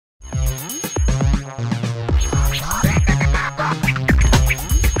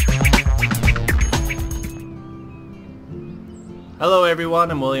Hello everyone,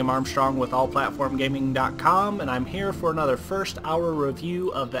 I'm William Armstrong with AllPlatformGaming.com, and I'm here for another first hour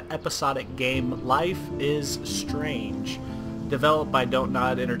review of the episodic game Life is Strange, developed by Don't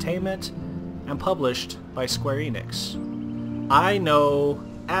Nod Entertainment and published by Square Enix. I know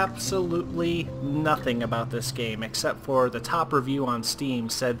absolutely nothing about this game except for the top review on Steam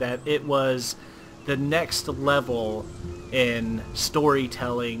said that it was the next level in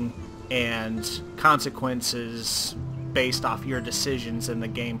storytelling and consequences based off your decisions in the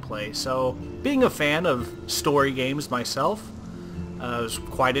gameplay. So, being a fan of story games myself, I was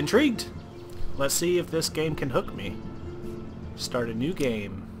quite intrigued. Let's see if this game can hook me. Start a new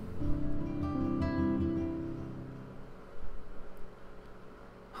game.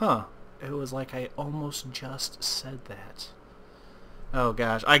 Huh. It was like I almost just said that. Oh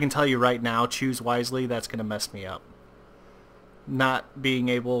gosh, I can tell you right now, choose wisely, that's gonna mess me up. Not being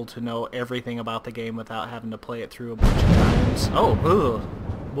able to know everything about the game without having to play it through a bunch of times. Oh,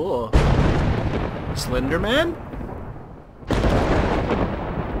 ugh. Slenderman?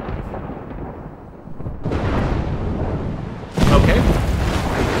 Okay.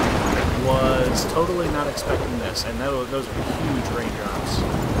 Was totally not expecting this, and those are huge raindrops.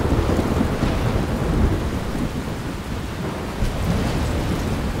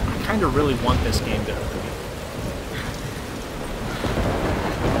 I kind of really want this game to hook me.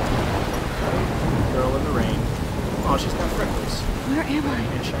 Girl in the rain. Oh, she's got freckles. Where am I?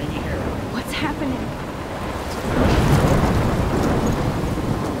 And shiny hair. What's happening?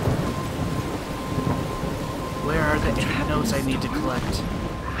 Where are the 8 notes I need to collect?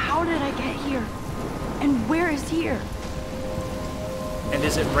 How did I get here? And where is here? And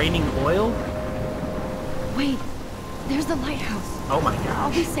is it raining oil? Wait, there's the lighthouse. Oh my gosh.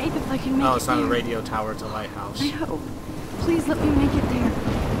 I'll be safe if I can make it. Oh, it's not there. a radio tower, it's a lighthouse. I hope. Please let me make it there.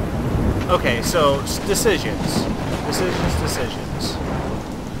 Okay, so decisions. Decisions.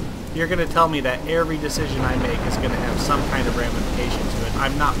 You're going to tell me that every decision I make is going to have some kind of ramification to it.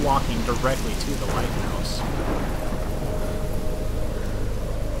 I'm not walking directly to the lighthouse.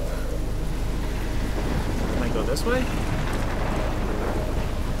 Can I go this way?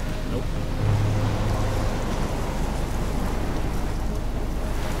 Nope.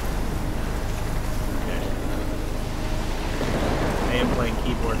 I am playing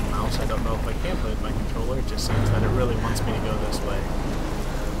keyboard and mouse. I don't know if I can play with my controller. It just seems that it really wants me to go this way.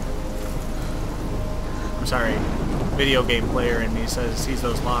 I'm sorry. Video game player in me sees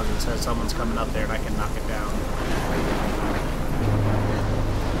those logs and says someone's coming up there and I can knock it down.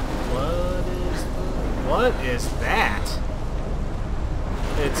 What is that?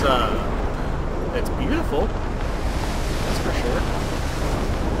 It's beautiful. That's for sure.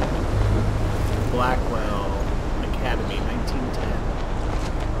 Blackwell Academy, 1910.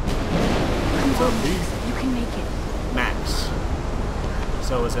 You can make it. Max.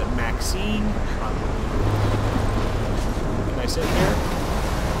 So is it Maxine? Probably. Can I sit here?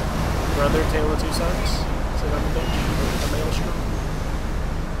 Brother, Tale of Two Sons? Sit on the bench with the maelstrom?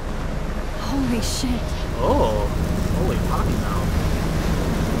 Holy shit. Oh, holy potty mouth.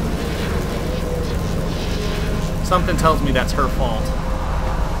 Something tells me that's her fault.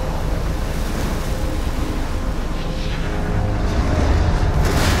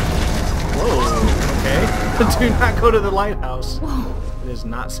 Whoa, okay. Do not go to the lighthouse. Whoa. It is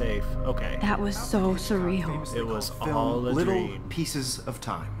not safe. Okay. That was so surreal. It was all a little dream. pieces of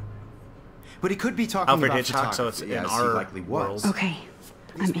time. But he could be talking Alfred about Hitchcock, so it's photography, in as our he likely was. world. Okay,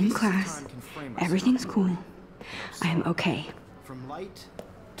 I'm in class. Everything's cool. I'm okay. From light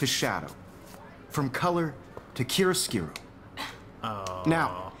to shadow. From color to chiaroscuro. Oh,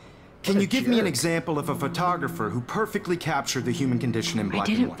 Now, can you give me an example of a photographer who perfectly captured the human condition in I black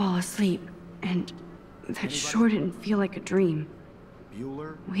and didn't white? fall asleep, and that sure didn't feel like a dream.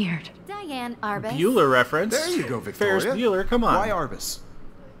 Bueller? Weird. Diane Arbus. Bueller reference. There you go, Victoria. Ferris Bueller, come on. Why Arbus?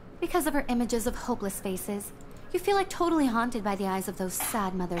 Because of her images of hopeless faces. You feel like totally haunted by the eyes of those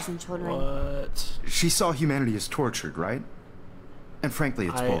sad mothers and children. What? She saw humanity as tortured, right? And frankly,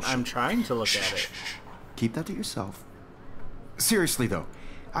 it's bullshit. I'm trying to look at it. Keep that to yourself. Seriously, though,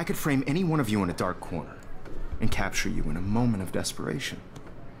 I could frame any one of you in a dark corner and capture you in a moment of desperation.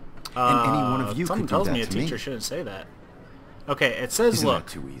 And any one of you Someone could do tells that me a to teacher me. shouldn't say that. Okay, it says, Isn't look,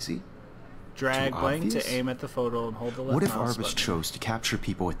 that too easy? drag too blank obvious? to aim at the photo and hold the left What if mouse Arbus button. chose to capture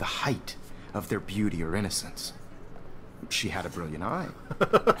people at the height of their beauty or innocence? She had a brilliant eye.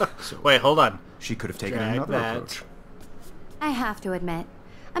 So Wait, hold on. she could have taken Drag another that. approach. I have to admit,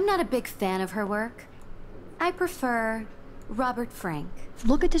 I'm not a big fan of her work. I prefer Robert Frank.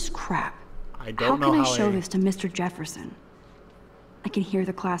 Look at this crap. I don't know How how can I show this to Mr. Jefferson? I can hear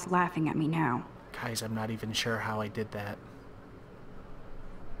the class laughing at me now. Guys, I'm not even sure how I did that.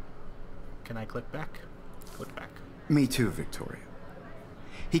 Can I click back? Click back. Me too, Victoria.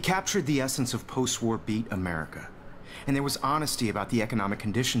 He captured the essence of post-war beat America, and there was honesty about the economic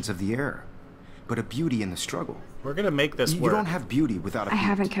conditions of the era, but a beauty in the struggle. We're gonna make this work. You don't have beauty without a I beat.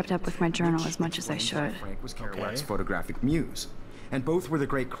 haven't kept up with my journal as much as I should. Frank was Kerouac's Okay. photographic muse, and both were the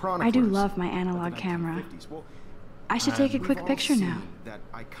great chroniclers. I do love my of the analog camera. 1950s. Well, I should take a we've quick all picture seen now. that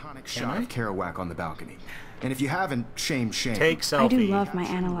iconic Can shot I? of Kerouac on the balcony. And if you haven't, shame. Take selfie. I do love my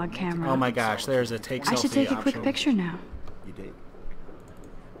analog camera. Oh my gosh, there's a take selfie I should take a quick option. picture now. You did.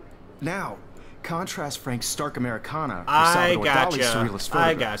 Now, contrast Frank's stark Americana with I Salvador Dali's gotcha. surrealist I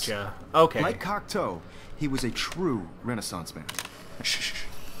photographs. gotcha. Okay. Like Cocteau, he was a true Renaissance man. Shh.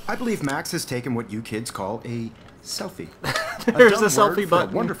 I believe Max has taken what you kids call a selfie. There's dumb the selfie word for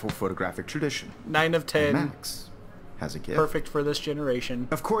button. a wonderful photographic tradition. 9 of 10. Max has a gift. Perfect for this generation.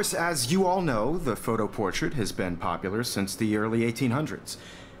 Of course, as you all know, the photo portrait has been popular since the early 1800s.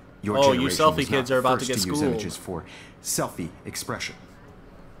 Your Oh, you generation selfie was not kids are about to first get use schooled. images for selfie expression.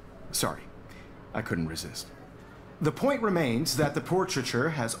 Sorry, I couldn't resist. The point remains that the portraiture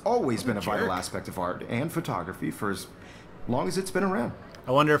has always been a vital jerk. aspect of art and photography for as long as it's been around.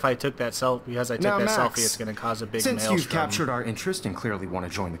 I wonder if I took that selfie, because I took Now, that Max, selfie, it's going to cause a big since maelstrom. you've captured our interest and clearly want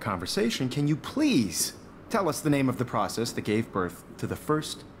to join the conversation, can you please tell us the name of the process that gave birth to the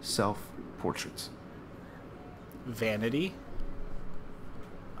first self-portraits? Vanity.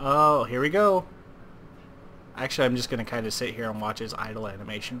 Oh, here we go. Actually, I'm just going to kind of sit here and watch his idle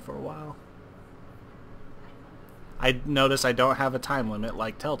animation for a while. I notice I don't have a time limit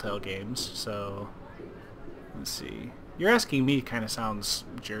like Telltale games, so let's see. You're asking me kind of sounds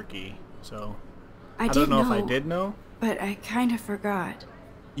jerky, so I don't know if I did know. But I kind of forgot.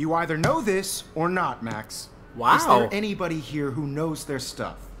 You either know this or not, Max. Wow. Is there anybody here who knows their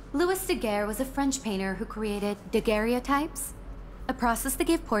stuff? Louis Daguerre was a French painter who created daguerreotypes, a process that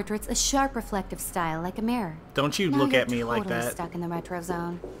gave portraits a sharp reflective style like a mirror. Don't you Now look you're at me like totally that. stuck in the retro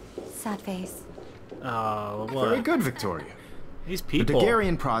zone. Sad face. Oh, Very what? good, Victoria. These The people.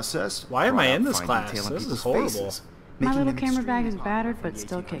 Daguerrean process. Why am brought I out in this fine class? detail in This is people's horrible. faces, My making little them camera bag is extremely battered, popular but in the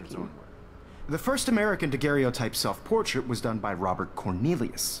still 1800s kicking. onward. The first American daguerreotype self-portrait was done by Robert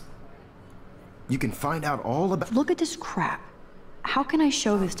Cornelius. You can find out all about Look at this crap. How can I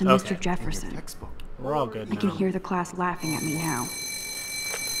show this to Okay. Mr. Jefferson? textbook. We're all good I can now. hear the class laughing at me now.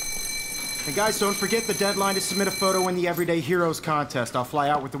 And guys, don't forget the deadline to submit a photo in the Everyday Heroes contest. I'll fly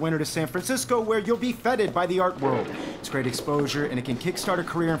out with the winner to San Francisco, where you'll be feted by the art world. It's great exposure, and it can kickstart a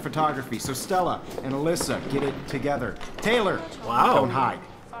career in photography. So Stella and Alyssa, get it together. Taylor, Wow. don't hide.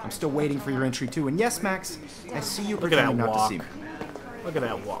 I'm still waiting for your entry too. And yes, Max, I see you Look at that pretending not walk. to see me. Look at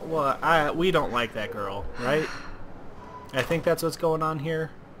that. Well, we don't like that girl, right? I think that's what's going on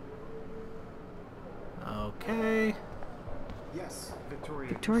here. Okay. Yes, Victoria.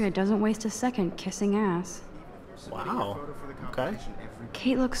 Victoria doesn't waste a second kissing ass. Wow. Okay.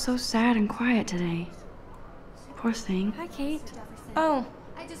 Kate looks so sad and quiet today. Poor thing. Hi, Kate. Oh,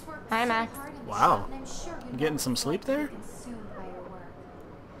 hi, Max. Wow. You getting some sleep there?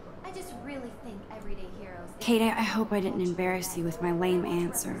 I just really think Everyday Heroes. Kate, I hope I didn't embarrass you with my lame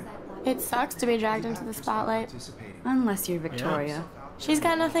answer. It sucks to be dragged into the spotlight. Unless you're Victoria. She's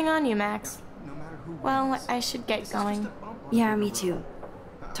got nothing on you, Max. Well, I should get going. Yeah, me too.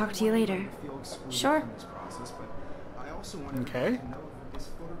 Talk to you later. Sure. Okay.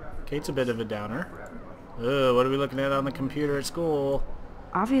 Kate's a bit of a downer. Ugh, what are we looking at on the computer at school?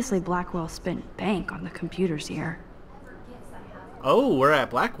 Obviously, Blackwell spent bank on the computers here. Oh, we're at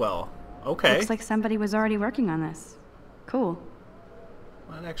Blackwell. Okay. Looks like somebody was already working on this. Cool.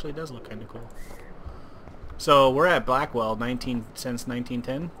 Well, that actually does look kind of cool. So we're at Blackwell since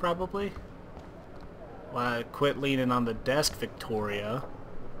 1910, probably. Quit leaning on the desk, Victoria.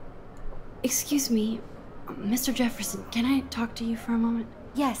 Excuse me, Mr. Jefferson, can I talk to you for a moment?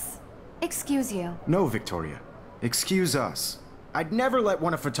 Yes. Excuse you. No, Victoria. Excuse us. I'd never let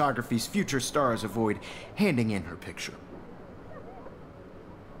one of photography's future stars avoid handing in her picture.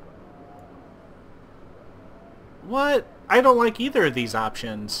 What? I don't like either of these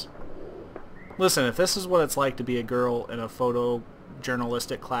options. Listen, if this is what it's like to be a girl in a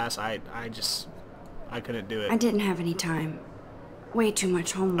photojournalistic class, I couldn't do I it. didn't have any time. Way too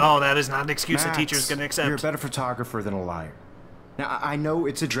much homework. Oh, that is not an excuse Max, a teacher's gonna accept. You're a better photographer than a liar. Now, I know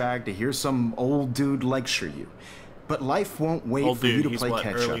it's a drag to hear some old dude lecture you, but life won't wait Old for you dude, to he's play what,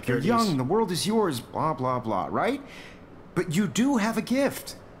 catch early up. You're 30s? young, the world is yours, blah, blah, blah, right? But you do have a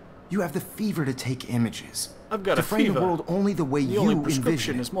gift. You have the fever to take images. I've got to a frame fever. the world only the way The you only envision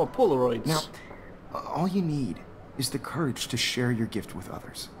prescription it. is more Polaroids. Now, all you need is the courage to share your gift with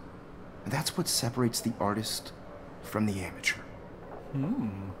others. And that's what separates the artist from the amateur.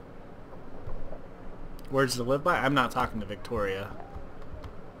 Words to live by? I'm not talking to Victoria.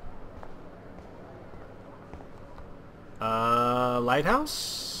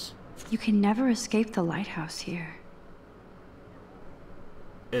 Lighthouse? You can never escape the lighthouse here.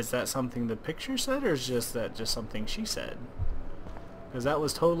 Is that something the picture said, or is just something she said? Because that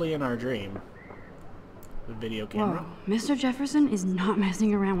was totally in our dream. The video camera. Whoa, Mr. Jefferson is not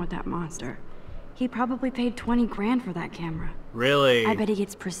messing around with that monster. He probably paid 20 grand for that camera. Really? I bet he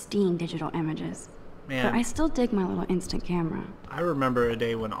gets pristine digital images. Man, But I still dig my little instant camera. I remember a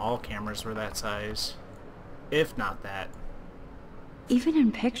day when all cameras were that size. If not that. Even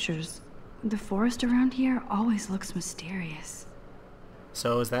in pictures, the forest around here always looks mysterious.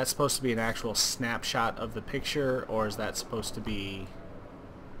 So is that supposed to be an actual snapshot of the picture, or is that supposed to be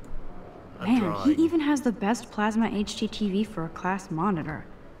a Man, drawing? he even has the best plasma HD TV for a class monitor.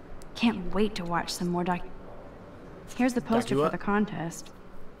 Can't wait to watch some more Here's the poster for what? the contest.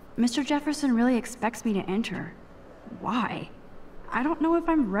 Mr. Jefferson really expects me to enter. Why? I don't know if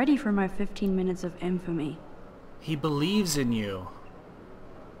I'm ready for my 15 minutes of infamy. He believes in you.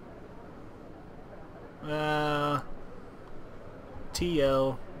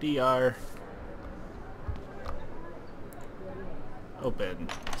 TLDR. Open.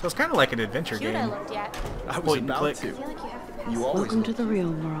 So it's kind of like an adventure Cute I game. looked yet. I was Point and about click. to. You always Welcome to the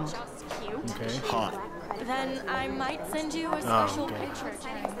real world. Cute. Okay. hot. Then I might send you a special okay. picture.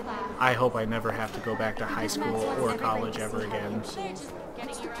 I hope I never have to go back to high school or college ever again.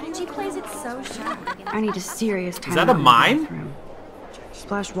 She plays it so sharp. I need a serious time. that a out in the mine? bathroom.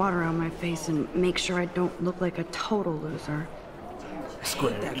 Splash water on my face and make sure I don't look like a total loser.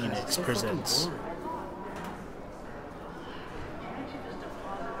 Square Enix presents.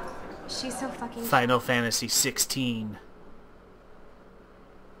 She's so fucking. Final Fantasy 16.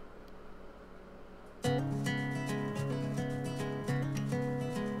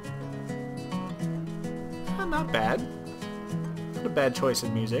 Not bad. Not a bad choice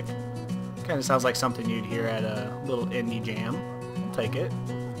of music. Kind of sounds like something you'd hear at a little indie jam. I'll take it.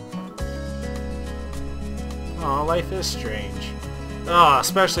 Aw, life is strange. Oh,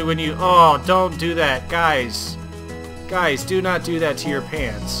 especially when you... Oh, don't do that, guys. Guys, do not do that to your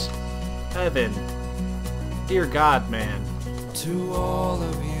pants. Evan. Dear God, man. To all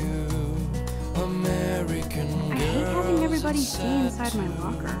of you, American I hate having everybody see inside my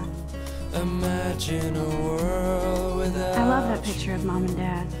locker. imagine a world without I love that picture of Mom and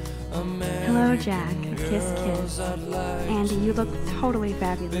Dad. Hello, Jack. Kiss, kiss. Andy, you look totally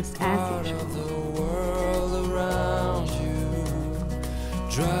fabulous, as usual. the world around you.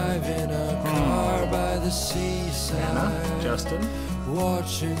 Driving a car by the seaside, Anna, Justin.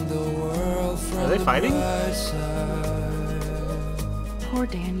 watching the world from Are they the fighting? bright side. Poor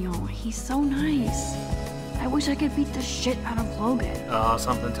Daniel. He's so nice. I wish I could beat the shit out of Logan. Oh,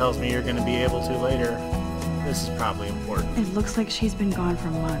 something tells me you're going to be able to later. This is probably important. It looks like she's been gone for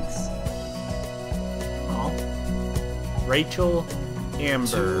months. Oh. Rachel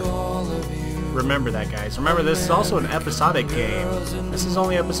Amber. Remember that, guys. Remember, this is also an episodic game. This is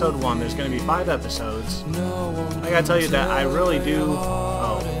only episode 1. There's going to be 5 episodes. I gotta tell you that I really do...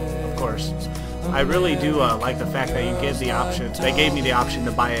 Oh, of course. I really do like the fact that you give the option. They gave me the option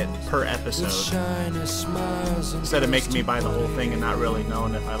to buy it per episode, instead of making me buy the whole thing and not really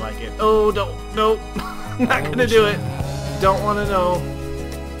knowing if I like it. Oh, don't, nope, not gonna do it. Don't want to know.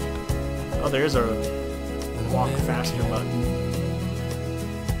 Oh, there's a walk faster button.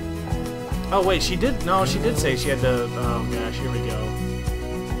 Oh wait, she did. No, she did say she had to. Oh gosh, here we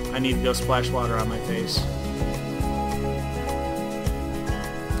go. I need to go splash water on my face.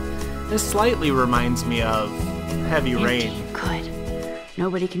 This slightly reminds me of Heavy Rain. Good.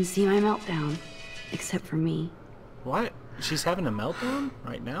 Nobody can see my meltdown. Except for me. What? She's having a meltdown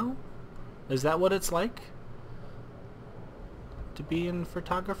right now? Is that what it's like to be in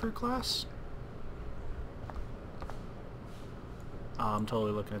photographer class? Oh, I'm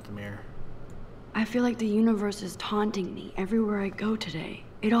totally looking at the mirror. I feel like the universe is taunting me everywhere I go today.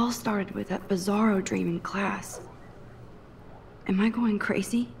 It all started with that bizarro dream in class. Am I going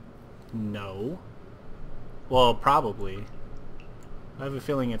crazy? No. Well, probably. I have a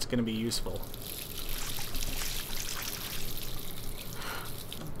feeling it's going to be useful.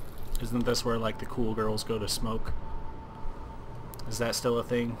 Isn't this where, like, the cool girls go to smoke? Is that still a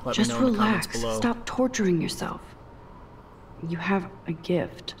thing? Let Just me know in the relax. comments below. Stop torturing yourself. You have a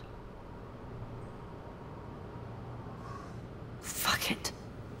gift. Fuck it.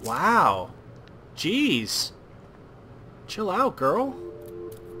 Wow. Jeez. Chill out, girl.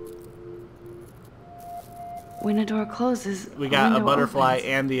 When a door closes, We got a window butterfly opens.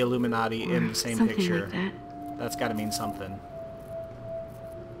 and the Illuminati in Or the same something picture. like that. That's got to mean something.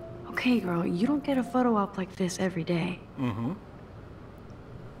 Okay. Okay, girl, you don't get a photo op like this every day. Mm-hmm.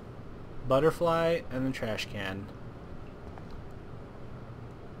 Butterfly and the trash can.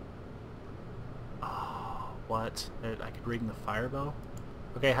 Oh, what? I could ring the fire bell?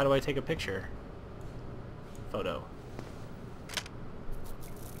 Okay, how do I take a picture? Photo.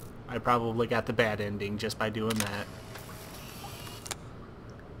 I probably got the bad ending just by doing that.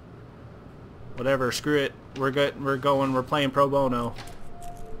 Whatever, screw it. We're good. We're going. We're playing pro bono.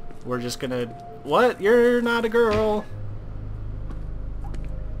 We're just gonna... What? You're not a girl.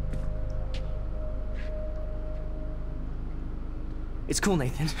 It's cool,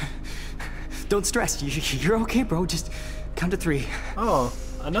 Nathan. Don't stress. You're okay, bro. Just count to 3. Oh,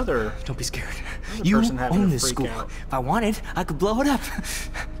 another... Don't be scared. Another You person having own a this freak school. out. If I wanted, I could blow it up.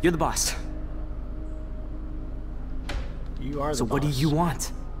 You're the boss. You are the So what do boss. you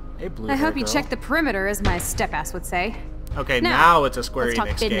want? Hey, blue I hair hope you girl. check the perimeter, as my step-ass would say. Okay, Now, now it's a Square let's talk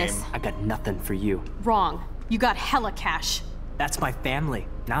Enix business. game. I got nothing for you. Wrong. You got hella cash. That's my family,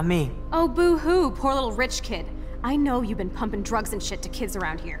 not me. Oh, boo-hoo, poor little rich kid. I know you've been pumping drugs and shit to kids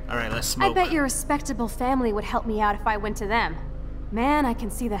around here. Alright, let's I smoke. bet your respectable family would help me out if I went to them. Man, I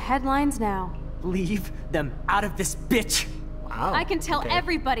can see the headlines now. Leave them out of this bitch. Wow. I can tell okay.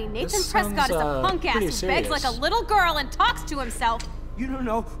 everybody Nathan This Prescott is sounds, a punk ass pretty who begs like a serious. little girl and talks to himself. You don't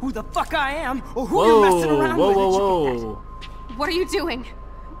know who the fuck I am or who you're messing around whoa, with. whoa, It's- whoa. What are you doing?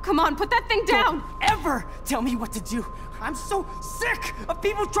 Come on, put that thing down! Don't ever tell me what to do. I'm so sick of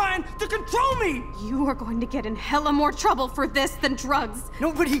people trying to control me. You are going to get in hella more trouble for this than drugs.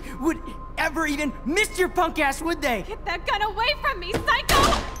 Nobody would ever even miss your punk ass, would they? Get that gun away from me,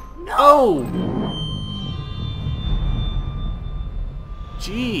 psycho! Oh!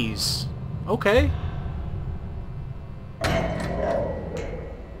 Jeez. Okay.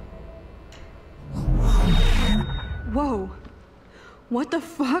 Whoa. What the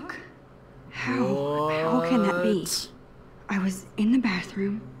fuck? How can that be? What? I was in the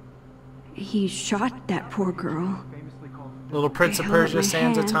bathroom. He shot that poor girl. Little Prince of I held up Persia my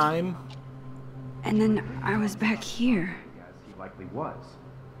Sands of hand. Time. And then I was back here. As he likely was.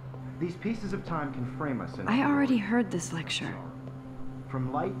 These pieces of time can frame us in I already heard this lecture.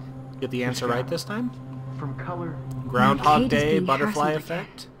 from light, Get the answer right this time? from color. Groundhog Kate is Day, being butterfly hassled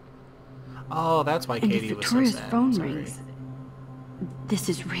effect. Oh, that's why And if Katie was so Victoria's sad. phone Sorry. rings, this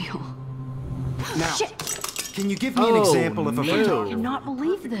is real. Now, Shit! can you give me an Oh, example of a no. I photographer cannot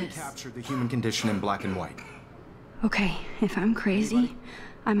believe who this. captured the human condition in black and white? Okay, if I'm crazy,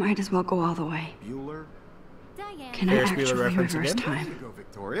 I might as well go all the way. Bueller? Diane. Can Ferris I Bueller actually reference reverse again? There time? you go,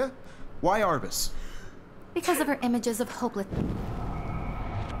 Victoria. Why Arbus? Because of her images of hopeless.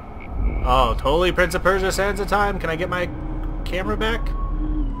 Oh, totally Prince of Persia Sands of Time. Can I get my camera back?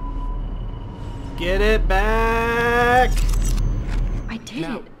 Get it back! I did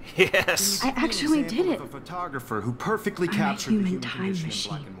Now, it. Yes. I actually did it. Of a photographer who perfectly I'm a captured the human human time condition in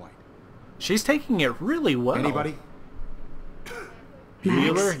machine. black and white. She's taking it really well. Anybody? Max,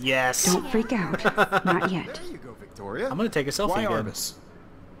 Bueller? Yes. don't freak out. Not yet. There you go, Victoria. I'm gonna take a selfie Why again. Arbus?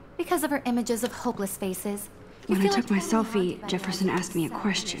 Because of her images of hopeless faces. You When I feel took my like totally haunted selfie, by Jefferson the asked me a ideas of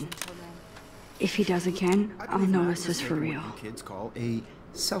question. sadness and children. If he does again, I I'll believe know Max this is is for making real. what you kids call a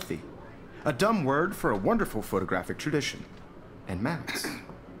selfie. A dumb word for a wonderful photographic tradition. And Max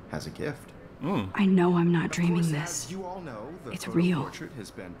has a gift. I know I'm not Of dreaming course, this. as you all know, the It's photo real. portrait has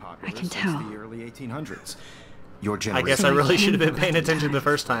been popular I can since tell. the early 1800s. Your I generation. guess So I I really can should have been go paying back in attention time. the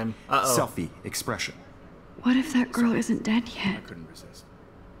first time. Uh-oh. Selfie expression. What if that girl isn't dead I yet? couldn't resist.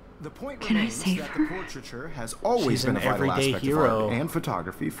 The point Can I remains save that her? the portraiture has always She's been a an vital everyday aspect hero. of art and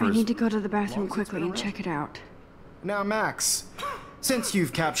photography for I as need to go to the bathroom long as it's quickly been and check it out. Now, Max, since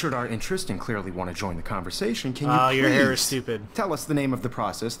you've captured our interest and clearly want to join the conversation, can you Oh, please your hair is stupid. tell us the name of the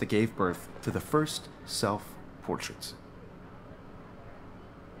process that gave birth to the first self-portraits?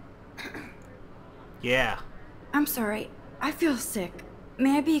 Yeah. I'm sorry. I feel sick.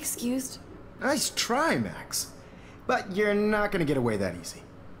 May I be excused? Nice try, Max. But you're not going to get away that easy.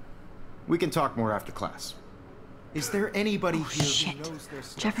 We can talk more after class. Is there anybody Oh, here shit. who knows their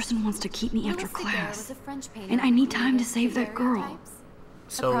stuff? Jefferson wants to keep me after Louis Daguerre class. was a French painter And I who need time to created save that girl. daguerreotypes.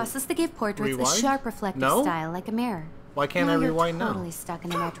 So, A process that gave portraits rewind? a sharp reflective No? style like a mirror. why can't now I rewind you're now? totally stuck in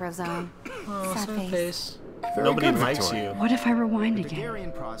the retro zone. Oh, Sad sad face. face. Very Nobody good, likes Victoria. you. What if I rewind The again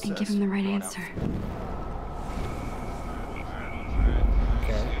Daguerrean process and give him the right brought out- answer?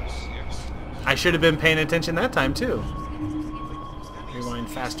 Okay. I should have been paying attention that time, too. Rewind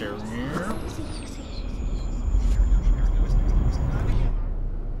faster.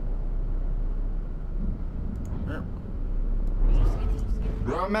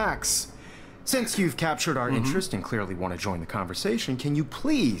 Well, Max, since you've captured our interest and clearly want to join the conversation, can you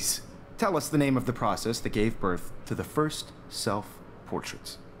please Tell us the name of the process that gave birth to the first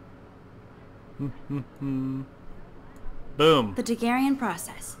self-portraits. Boom. The Daguerrean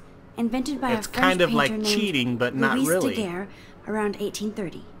process, invented by a It's French kind of painter like named cheating, but not Louis really. Daguerre around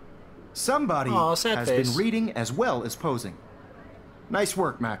 1830. Somebody Aw, sad has face. been reading as well as posing. Nice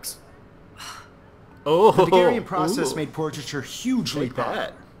work, Max. Oh, The Daguerrean process ooh. made portraiture hugely Take popular.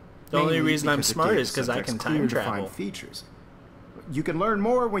 that. The only Mainly reason I'm because it smart gave is because I subjects can time clear, defined travel. features. You can learn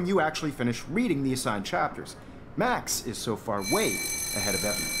more when you actually finish reading the assigned chapters. Max is so far way ahead of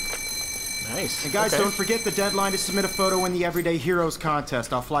everyone. Nice. And guys, Okay. don't forget the deadline to submit a photo in the Everyday Heroes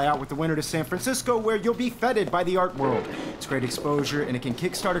contest. I'll fly out with the winner to San Francisco, where you'll be feted by the art world. It's great exposure, and it can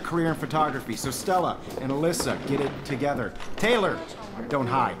kickstart a career in photography. So Stella and Alyssa, get it together. Taylor, don't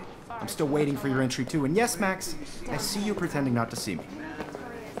hide. I'm still waiting for your entry too. And yes, Max, I see you pretending not to see me.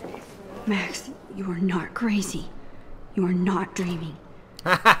 Max, you are not crazy. You are not dreaming.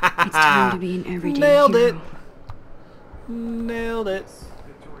 It's time to be an everyday Nailed hero. it. Nailed it.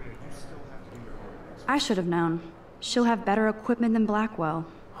 I should have known. She'll have better equipment than Blackwell.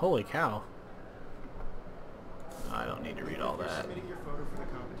 Holy cow. I don't need to read all that.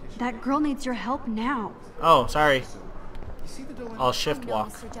 That girl needs your help now. Oh, sorry. I'll shift walk.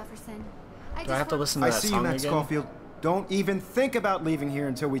 Mr. Jefferson. Do I have to listen to I that see you, song Max again? Caulfield. Don't even think about leaving here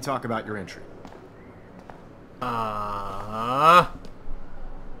until we talk about your entry.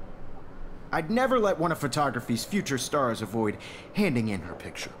 I'd never let one of photography's future stars avoid handing in her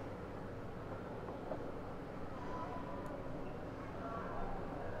picture.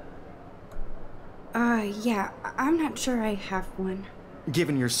 Yeah, I'm not sure I have one.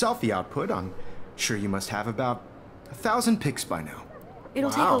 Given your selfie output, I'm sure you must have about 1,000 pics by now. It'll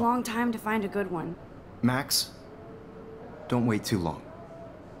take Wow. a long time to find a good one. Max, don't wait too long.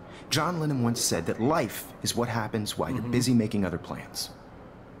 John Lennon once said that life is what happens while you're busy making other plans.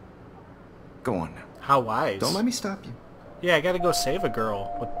 Go on now. How wise. Don't let me stop you. Yeah, I gotta go save a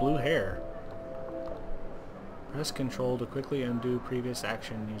girl with blue hair. Press Control to quickly undo previous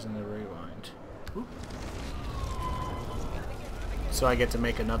action using the rewind. Oop. So I get to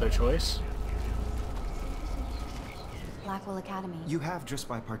make another choice? Blackwell Academy. You have just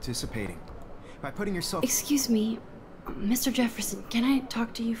by participating. By putting yourself... Excuse me, Mr. Jefferson, can I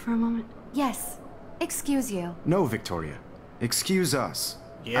talk to you for a moment? Yes. Excuse you. No, Victoria. Excuse us.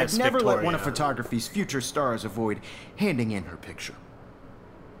 Yes, I'd never let one of Victoria. photography's future stars avoid handing in her picture.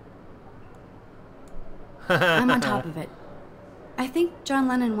 I'm on top of it. I think John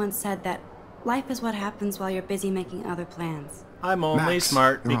Lennon once said that life is what happens while you're busy making other plans. I'm only Max,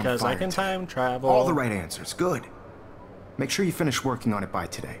 smart you're on because I fire can today. time travel. All the right answers. Good. Make sure you finish working on it by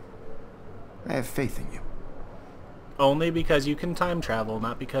today. I have faith in you. Only because you can time travel,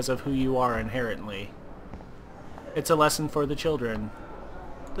 not because of who you are inherently. It's a lesson for the children.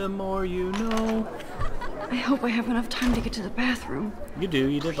 The more you know. I hope I have enough time to get to the bathroom. You do,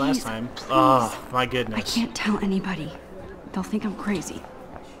 you did Please, last time. please. Oh, my I goodness. can't tell anybody. They'll think I'm crazy.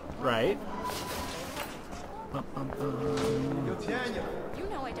 Right? Yo, Tanya. You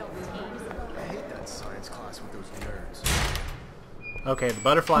know I don't tease. I hate that science class with those nerds. Okay, the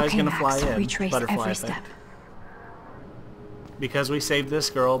butterfly is Okay, gonna Max, fly in. retrace Butterfly every thing. step. Because we saved this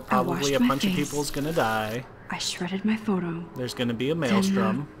girl, probably washed a my bunch of face. people's gonna die. I shredded my photo. There's gonna be a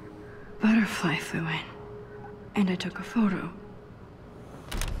maelstrom. Butterfly flew in. And I took a photo.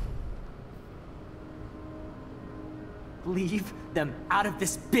 Leave them out of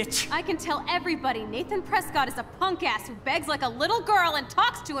this bitch. I can tell everybody Nathan Prescott is a punk ass who begs like a little girl and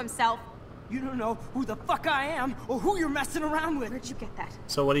talks to himself. You don't know who the fuck I am or who you're messing around with. Where'd you get that?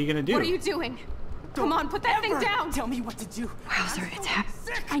 So what are you gonna do? What are you doing? Come on, put that thing Ever down! Tell me what to do. Wowzer, it's happened.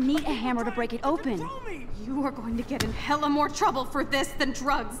 Sick I need of a people hammer to trying break it open. control me. You are going to get in hella more trouble for this than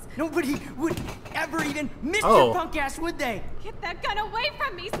drugs. Nobody would ever even miss Oh. your punk ass, would they? Get that gun away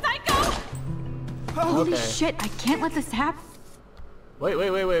from me, psycho! Holy Okay. shit, I can't let this happen. Wait.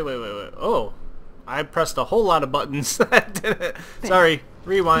 Oh. I pressed a whole lot of buttons. That did it. Sorry. If I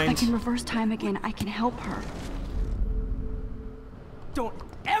Rewind. can reverse time again, I can help her. Don't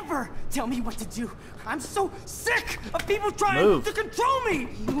ever tell me what to do. I'm so sick of people trying Move. to control me.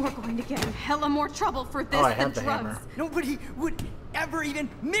 You are going to get in hella more trouble for this Oh, I than have the drugs. hammer. Nobody would ever even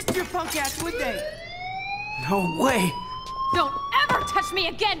miss your punk ass, would they? No way. Don't ever touch me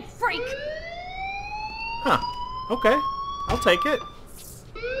again, freak! Huh. Okay. I'll take it.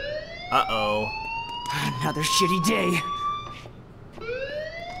 Uh-oh. Another shitty day.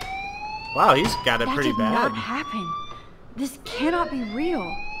 Wow, he's got it That pretty did bad. not happen. This cannot be real.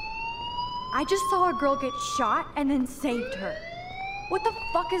 I just saw a girl get shot and then saved her. What the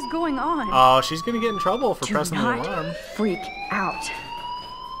fuck is going on? Oh, she's gonna get in trouble for Do pressing the not alarm. freak out.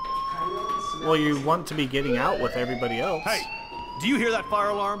 Well, you want to be getting out with everybody else. Hey, do you hear that fire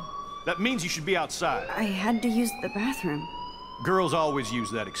alarm? That means you should be outside. I had to use the bathroom. Girls always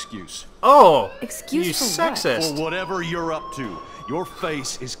use that excuse. Oh! Excuse you for what? sexist. For whatever you're up to, your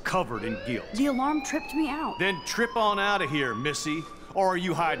face is covered in guilt. The alarm tripped me out. Then trip on out of here, Missy. Or are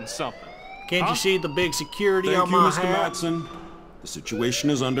you hiding something? Can't you see the big security Thank on you, my Mr. hat? Matson. The situation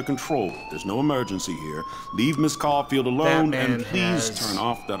is under control. There's no emergency here. Leave Miss Caulfield alone, man and please has turn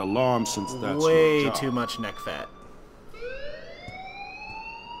off that alarm since that's Way your job. too much neck fat.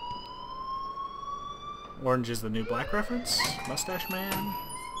 Orange is the new black reference. Mustache Man.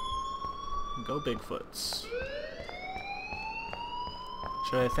 Go Bigfoots.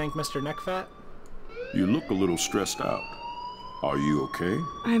 Should I thank Mr. Neckfat? You look a little stressed out. Are you okay?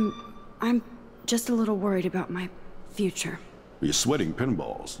 I'm just a little worried about my future. You're sweating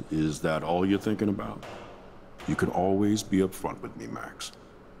pinballs. Is that all you're thinking about? You can always be upfront with me, Max.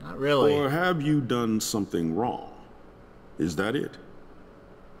 Not really. Or have you done something wrong? Is that it?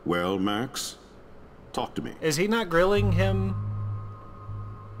 Well, Max, talk to me. Is he not grilling him?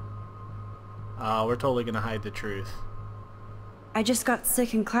 Oh, we're totally gonna hide the truth. I just got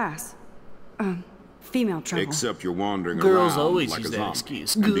sick in class. Female trouble. Except you're wandering Girls around always like use a that zombie.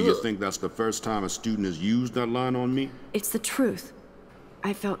 excuse. And do you think that's the first time a student has used that line on me? It's the truth.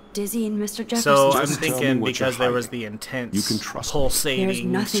 I felt dizzy in Mr. Jefferson's So I'm Just tell me thinking what you're because there was hiding. the intense You can trust me. There's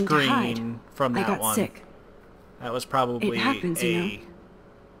pulsating nothing to hide. scream from I that got one. sick. That was probably It happens, you know.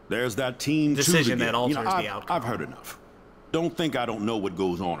 There's that team Decision too that again. alters you know, the outcome. I've heard enough. Don't think I don't know what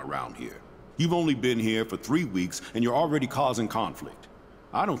goes on around here. You've only been here for 3 weeks and you're already causing conflict.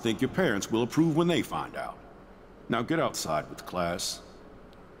 I don't think your parents will approve when they find out. Now get outside with class.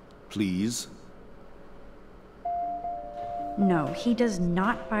 Please. No, he does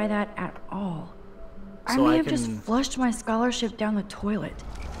not buy that at all. I So may I have just can- flushed my scholarship down the toilet.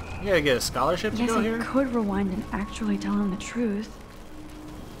 You gotta get a scholarship to Yes, go I here? could rewind and actually tell him the truth.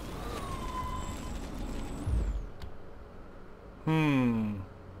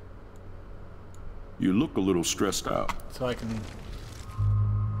 You look a little stressed out. So I can...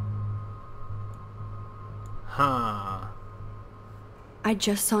 Huh. I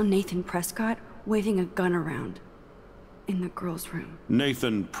just saw Nathan Prescott waving a gun around in the girls' room.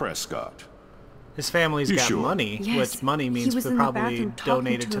 Nathan Prescott. His family's You got sure? money, Yes, which money means he was in the probably bathroom talking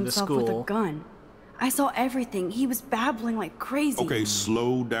donated to the himself school. with a gun. I saw everything. He was babbling like crazy. Okay,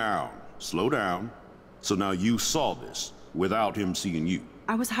 slow down. Slow down. So now you saw this without him seeing you.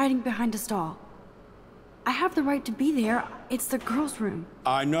 I was hiding behind a stall. I have the right to be there. It's the girls' room.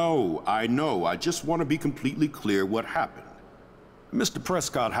 I know. I just want to be completely clear what happened. Mr.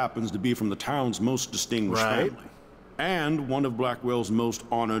 Prescott happens to be from the town's most distinguished Right. family. And one of Blackwell's most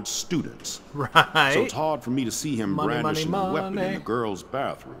honored students. Right. So it's hard for me to see him Money, brandishing money, a weapon in money. the girls'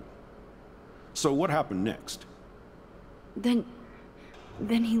 bathroom. So what happened next? Then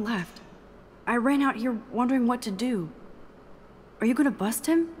he left. I ran out here wondering what to do. Are you gonna bust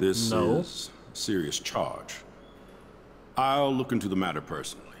him? This No. is a serious charge. I'll look into the matter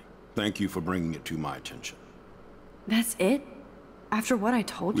personally. Thank you for bringing it to my attention. That's it? After what I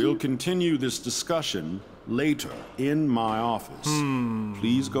told We'll you? continue this discussion later in my office.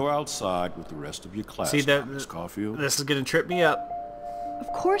 Please go outside with the rest of your class, See, that Miss Caulfield. this is gonna trip me up. Of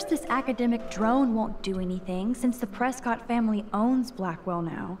course this academic drone won't do anything since the Prescott family owns Blackwell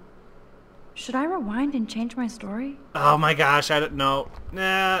now. Should I rewind and change my story? Oh my gosh, I don't know.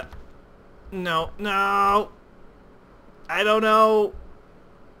 Nah. No. I don't know.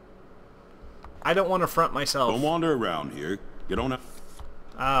 I don't want to front myself. Don't wander around here. You don't have...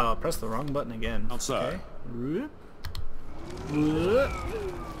 Oh, press the wrong button again. Outside. Okay. Whoop. Whoop.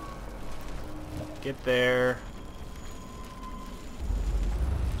 Get there.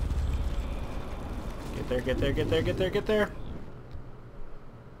 Get there.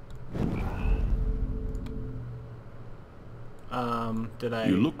 Did I...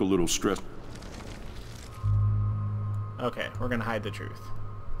 You look a little stressed. Okay, we're gonna hide the truth.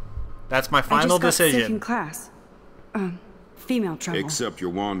 That's my I final just got sick in decision. class. Female trouble. Except you're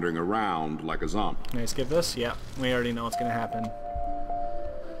wandering around like a zombie. Can I skip this? Yeah, we already know what's gonna happen.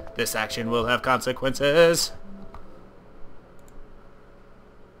 This action will have consequences.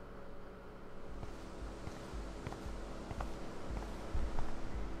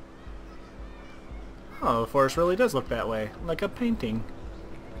 Oh, the forest really does look that way, like a painting.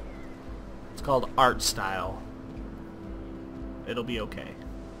 It's called art style. It'll be okay.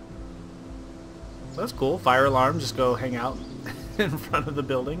 So that's cool. Fire alarm, just go hang out in front of the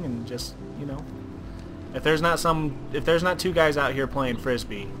building and just, you know. If there's not two guys out here playing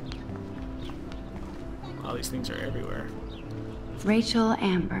frisbee. All these things are everywhere. Rachel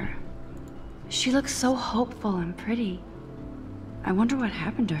Amber. She looks so hopeful and pretty. I wonder what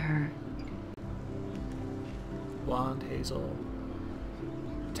happened to her. Blonde hazel.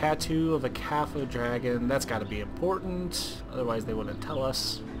 Tattoo of a Cafu dragon. That's got to be important. Otherwise they wouldn't tell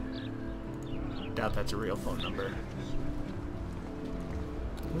us. Doubt that's a real phone number.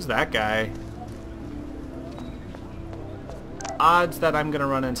 Who's that guy? Odds that I'm gonna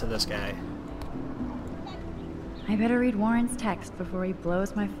run into this guy. I better read Warren's text before he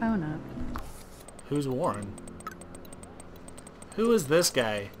blows my phone up. Who's Warren? Who is this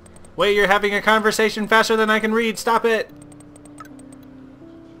guy? Wait, you're having a conversation faster than I can read. Stop it!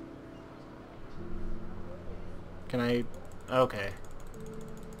 Can I... Okay.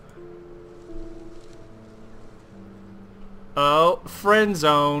 Oh, friend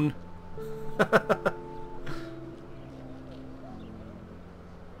zone.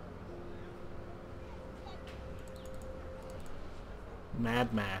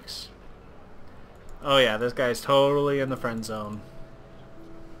 Mad Max. Oh yeah, this guy's totally in the friend zone.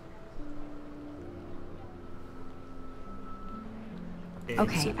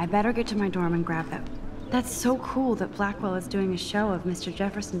 Okay, I better get to my dorm and grab that. That's so cool that Blackwell is doing a show of Mr.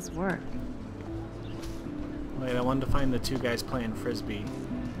 Jefferson's work. Wait, I wanted to find the two guys playing Frisbee.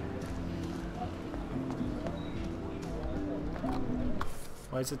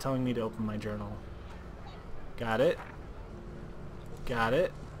 Why is it telling me to open my journal? Got it. Got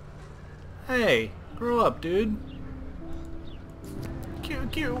it. Hey, grow up, dude.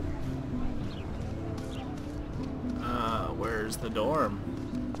 Cute, cute. Where's the dorm?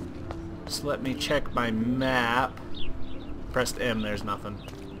 Just let me check my map. Pressed M, there's nothing.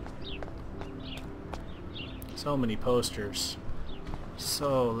 So many posters.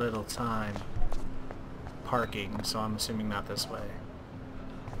 So little time. Parking, so I'm assuming not this way.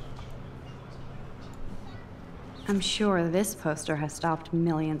 I'm sure this poster has stopped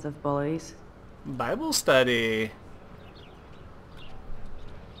millions of bullies. Bible study.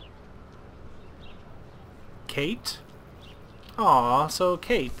 Kate? Aw, so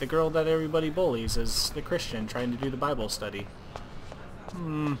Kate, the girl that everybody bullies, is the Christian trying to do the Bible study.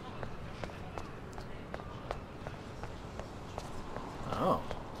 Oh.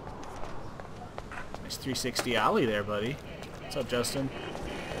 Nice 360 ollie there, buddy. What's up, Justin?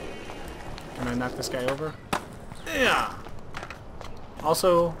 Can I knock this guy over? Yeah!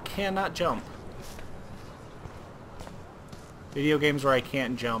 Also, cannot jump. Video games where I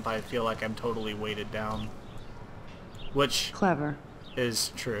can't jump, I feel like I'm totally weighted down. Which... Clever.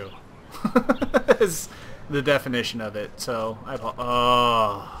 Is true. Is the definition of it, so I...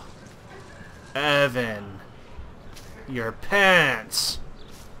 Oh... Evan... Your pants!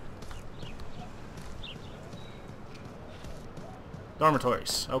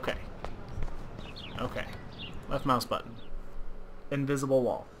 Dormitories. Okay. Okay. Left mouse button. Invisible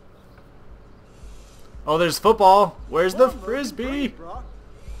wall. Oh, there's football. Where's the frisbee?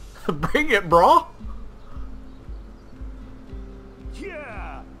 Bring it, brah.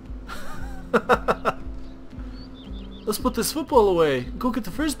 Yeah. Let's put this football away. Go get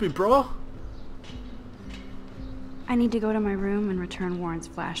the frisbee, brah. I need to go to my room and return Warren's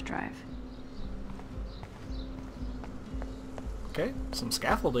flash drive. Okay, some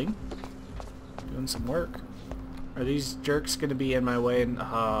scaffolding. Doing some work. Are these jerks gonna be in my way?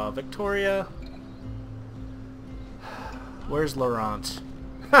 Victoria? Where's Laurent?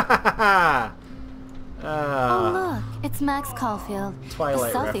 Oh look, it's Max Caulfield,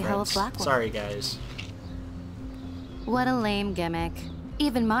 Twilight the selfie hoe of reference. Blackwell. Sorry, guys. What a lame gimmick.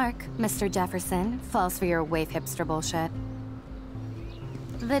 Even Mark, Mr. Jefferson, falls for your wave hipster bullshit.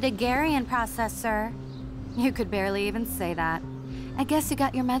 The Daguerrean process, sir. You could barely even say that. I guess you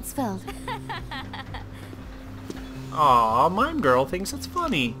got your meds filled. Aw, Mime Girl thinks it's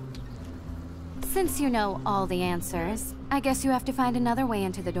funny. Since you know all the answers, I guess you have to find another way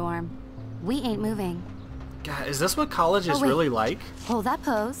into the dorm. We ain't moving. God, is this what college is wait. really like? Hold that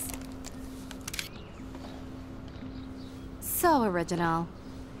pose. So original.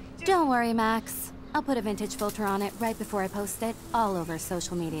 Don't worry, Max. I'll put a vintage filter on it right before I post it all over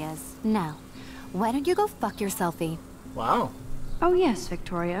social medias. Now, why don't you go fuck your selfie? Wow. Oh yes,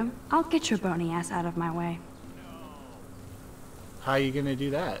 Victoria. I'll get your bony ass out of my way. How are you gonna do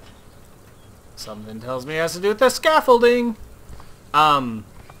that? Something tells me it has to do with the scaffolding.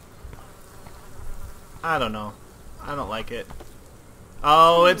 I don't know. I don't like it.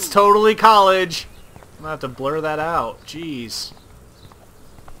 Oh, it's totally college. I'm gonna have to blur that out. Jeez.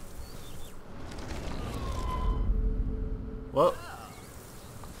 Whoa.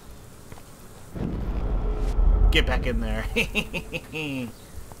 Get back in there.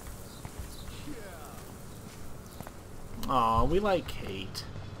 Aw, we like Kate.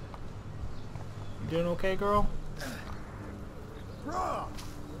 doing okay, girl?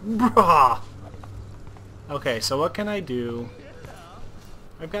 Bruh! Okay, so what can I do?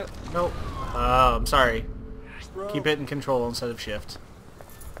 I've got... Nope. Oh, I'm sorry. Keep hitting control instead of shift.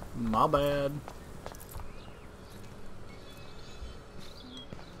 My bad.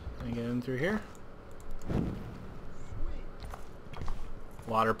 Can I get in through here?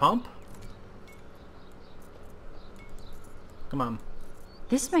 Water pump? Come on.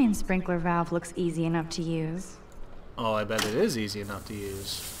 This main sprinkler valve looks easy enough to use. Oh, I bet it is easy enough to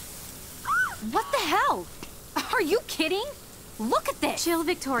use. What the hell? Are you kidding? Look at this! Chill,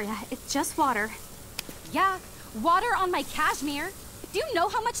 Victoria. It's just water. Yeah, water on my cashmere. Do you know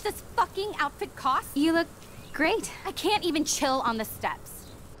how much this fucking outfit costs? You look great. I can't even chill on the steps.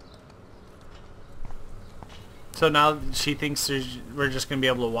 So now she thinks we're just gonna be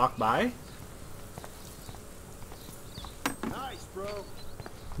able to walk by? Nice, bro.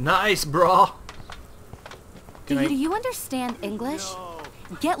 Nice, bro. Do you understand English? No.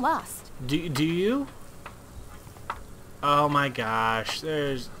 Get lost. Do you? Oh my gosh,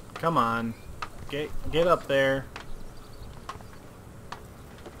 there's... Come on. Get up there.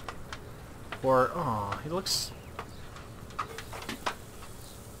 Or... Oh, he looks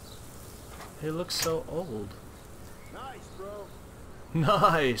so old. Nice, bro.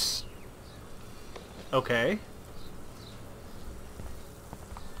 Nice. Okay.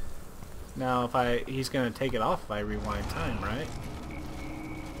 Now if he's gonna take it off if I rewind time, right?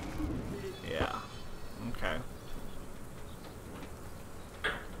 Yeah. Okay.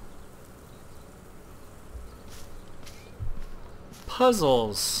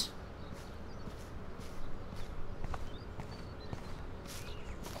 Puzzles.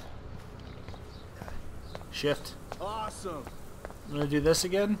 Shift. Awesome. I'm gonna do this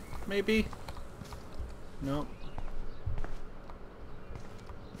again, maybe? Nope.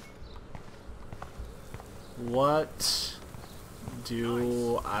 What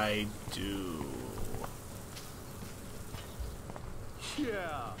do I do?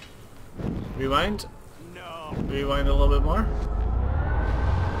 Yeah. Rewind? No. Rewind a little bit more?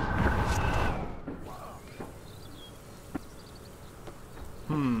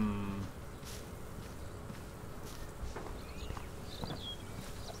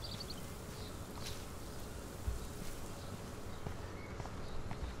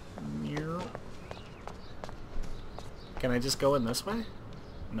 Can I just go in this way?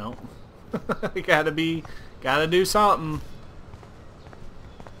 No. Gotta do something.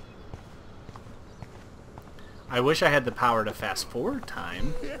 I wish I had the power to fast forward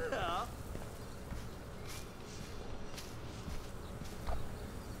time. Yeah.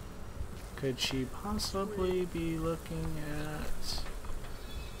 Could she possibly be looking at...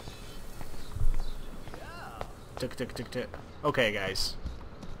 Tick, tick, tick, tick. Okay, guys.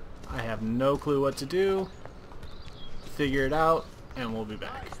 I have no clue what to do. Figure it out, and we'll be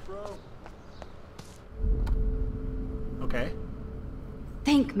back. Okay.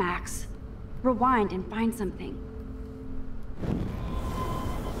 Think, Max. Rewind and find something.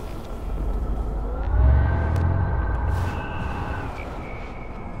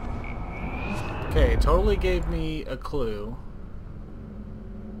 Okay, it totally gave me a clue.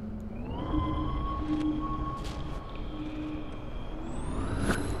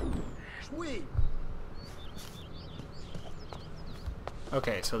 Sweet.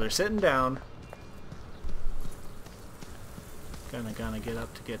 Okay, so they're sitting down. Gonna get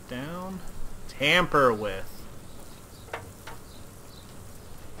up to get down. Tamper with.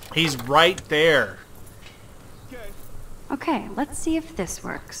 He's right there. Okay, let's see if this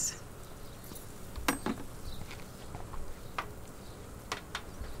works.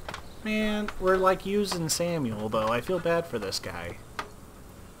 Man, we're like using Samuel, though. I feel bad for this guy.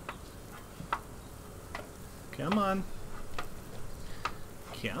 Come on.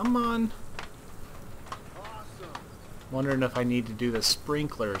 Come on. Awesome. Wondering if I need to do the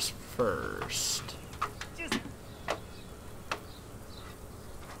sprinklers first.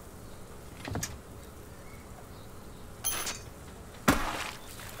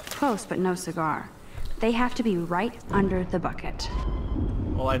 Close, but no cigar. They have to be right under the bucket.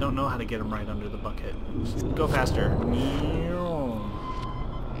 Well, I don't know how to get them right under the bucket. Go faster.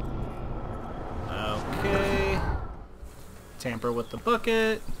 Okay. Tamper with the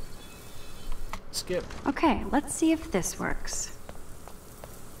bucket. Skip. Okay, let's see if this works.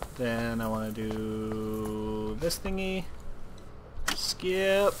 Then I want to do this thingy.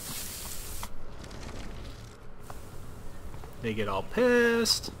 Skip. They get all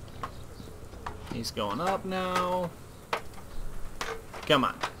pissed. He's going up now. Come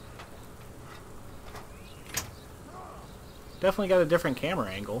on. Definitely got a different camera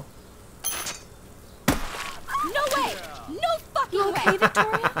angle. soaking You okay, wet.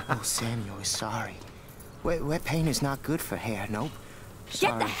 Victoria? Oh, Samuel is sorry. Wet paint is not good for hair, nope.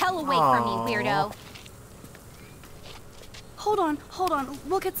 Get the hell away from me, weirdo. Hold on.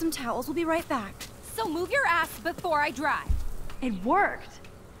 We'll get some towels. We'll be right back. So move your ass before I drive. It worked.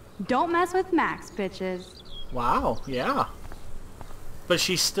 Don't mess with Max, bitches. Wow, yeah. But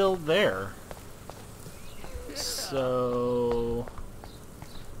she's still there. So...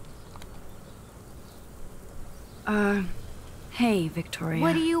 Hey, Victoria.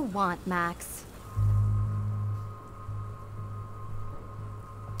 What do you want, Max?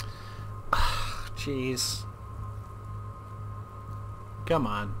 Jeez. Come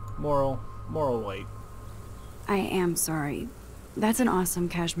on. Moral weight. I am sorry. That's an awesome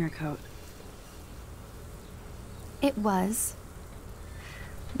cashmere coat. It was.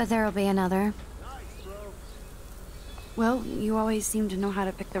 But there'll be another. Well, you always seem to know how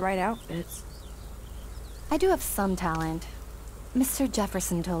to pick the right outfits. I do have some talent. Mr.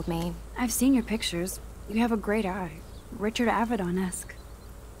 Jefferson told me. I've seen your pictures. You have a great eye. Richard Avedon-esque.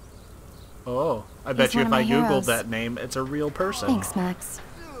 Oh, I bet He's you one if of I my googled heroes. that name, it's a real person. Thanks, Max.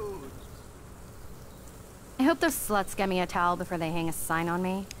 I hope those sluts get me a towel before they hang a sign on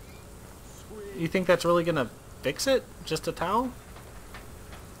me. You think that's really gonna fix it? Just a towel?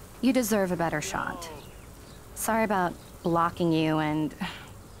 You deserve a better shot. Sorry about blocking you and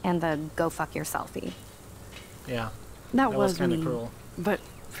the go fuck your selfie. Yeah. That was kind of mean, cruel. but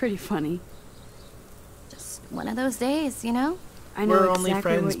pretty funny. Just one of those days, you know? I know We're exactly only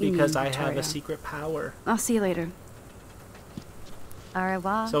friends what you because mean, I have Victoria. a secret power. I'll see you later. Au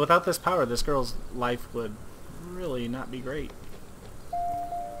revoir. So without this power, this girl's life would really not be great.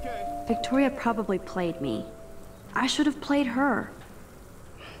 Victoria probably played me. I should have played her.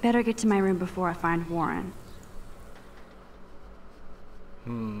 Better get to my room before I find Warren. I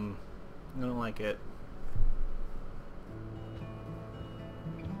don't like it.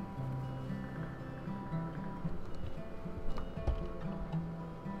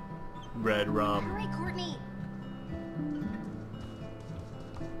 Red rum. Hurry, Courtney.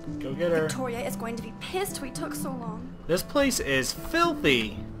 Go get her. Victoria is going to be pissed we took so long. This place is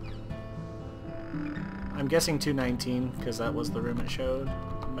filthy. I'm guessing 219 because that was the room it showed.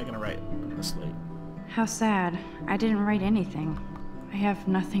 What am I gonna write on the slate? How sad. I didn't write anything. I have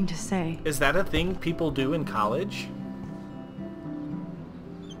nothing to say. Is that a thing people do in college?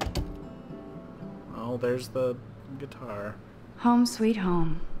 Oh, there's the guitar. Home sweet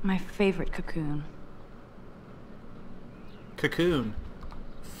home. My favorite cocoon. Cocoon.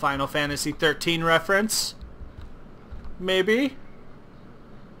 Final Fantasy 13 reference? Maybe?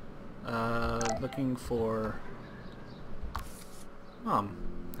 Looking for...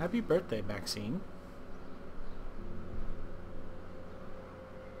 Happy birthday, Maxine.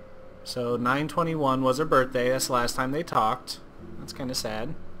 So 9/21 was her birthday. That's the last time they talked. That's kind of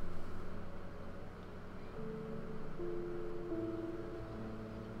sad.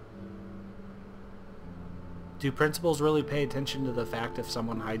 Do principals really pay attention to the fact if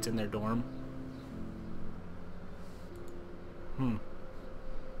someone hides in their dorm?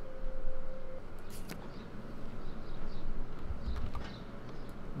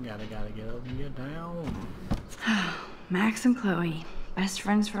 Gotta get up and get down. Max and Chloe. Best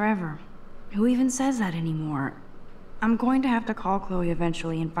friends forever. Who even says that anymore? I'm going to have to call Chloe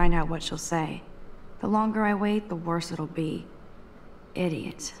eventually and find out what she'll say. The longer I wait, the worse it'll be.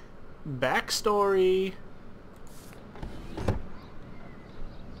 Idiot. Backstory.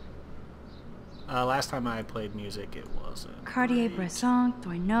 Last time I played music, it wasn't. Cartier-Bresson,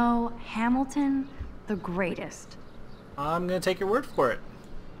 Doisneau, Hamilton, the greatest. I'm gonna take your word for it.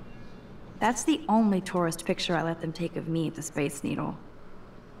 That's the only tourist picture I let them take of me at the Space Needle.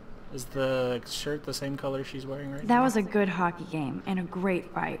 Is the shirt the same color she's wearing right now? That was a good hockey game and a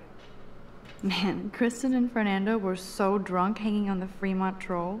great fight. Man, Kristen and Fernando were so drunk hanging on the Fremont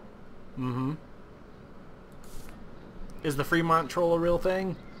Troll. Mm-hmm. Is the Fremont Troll a real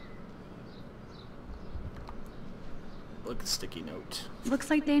thing? Look at the sticky note.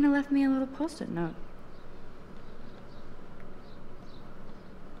 Looks like Dana left me a little post-it note.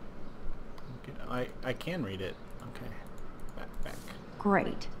 I can read it. Okay. Back.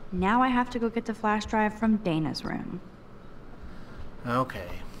 Great. Now I have to go get the flash drive from Dana's room. Okay.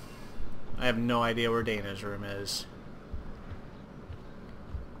 I have no idea where Dana's room is.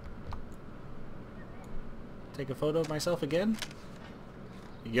 Take a photo of myself again?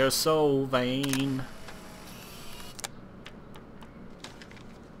 You're so vain.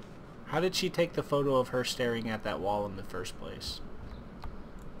 How did she take the photo of her staring at that wall in the first place?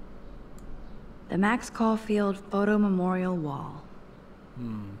 The Max Caulfield Photo Memorial Wall.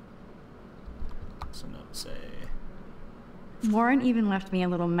 What's the note say? Warren even left me a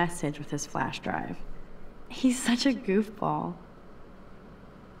little message with his flash drive. He's such a goofball.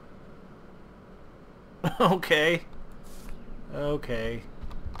 Okay. Okay.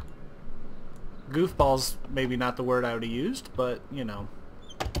 Goofball's maybe not the word I would have used, but, you know.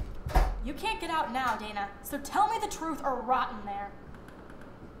 You can't get out now, Dana, so tell me the truth or rot in there.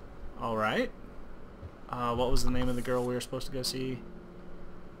 Alright. What was the name of the girl we were supposed to go see?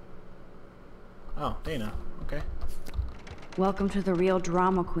 Oh, Dana. Okay. Welcome to the real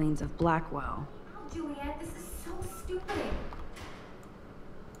drama queens of Blackwell. Oh, Juliet, this is so stupid.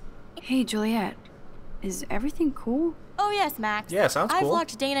 Hey, Juliet. Is everything cool? Oh yes, Max. Yeah, sounds cool. I've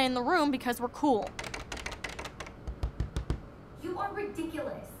locked Dana in the room because we're cool. You are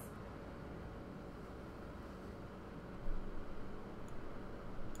ridiculous.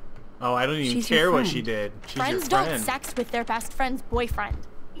 Oh, I don't even She's your care what friend. she did. She's Friends your don't friend. sex with their best friend's boyfriend.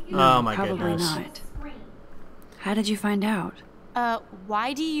 Oh my Probably goodness. not. How did you find out?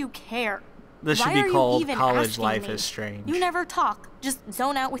 Why do you care? This should Why be are you called even College asking Life me? is Strange. You never talk. Just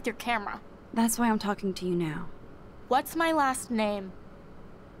zone out with your camera. That's why I'm talking to you now. What's my last name?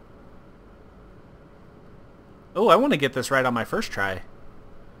 Oh, I want to get this right on my first try.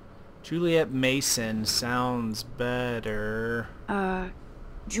 Juliet Mason sounds better.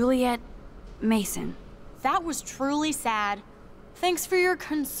 Juliet Mason. That was truly sad. Thanks for your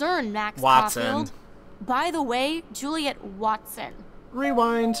concern, Max Watson. Caulfield. By the way, Juliet Watson.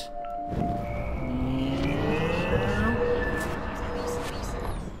 Rewind.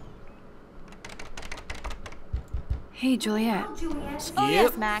 Hey, Juliet. Oh Yep.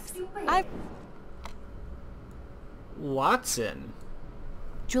 yes, Max. Watson.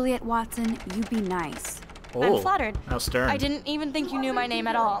 Juliet Watson, you be nice. Oh, I'm flattered. How stern. I didn't even think you knew my name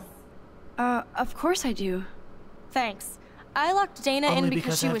at all. Of course I do. Thanks. I locked Dana Only in because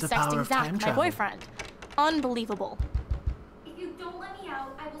because she I have was the power sexting of Zach, time my travel. boyfriend. Unbelievable. If you don't let me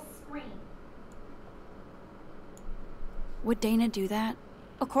out, I will scream. Would Dana do that?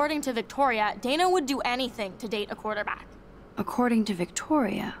 According to Victoria, Dana would do anything to date a quarterback. According to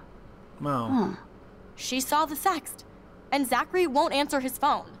Victoria. Oh. She saw the sext, and Zachary won't answer his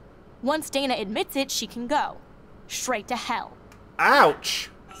phone. Once Dana admits it, she can go. Straight to hell. Ouch.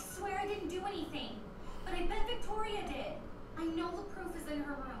 I swear I didn't do anything. But I bet Victoria did. I know the proof is in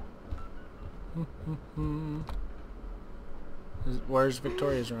her room. Where's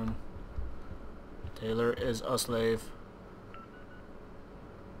Victoria's room? Taylor is a slave.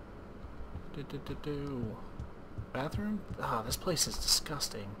 Bathroom? Ah, this place is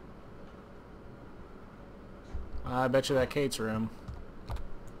disgusting. I bet you that Kate's room.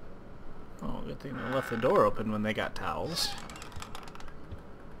 Oh, good thing they left the door open when they got towels.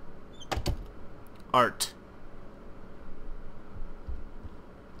 Art.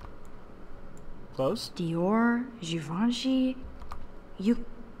 Close? Dior, Givenchy.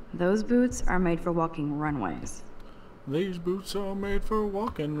 Those boots are made for walking runways. These boots are made for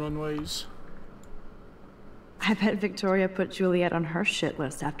walking runways. I bet Victoria put Juliet on her shit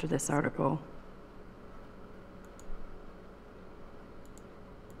list after this article.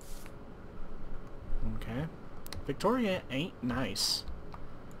 Okay. Victoria ain't nice.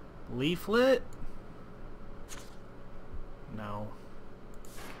 Leaflet? No.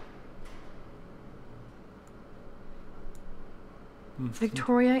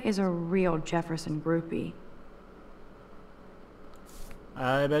 Victoria is a real Jefferson groupie.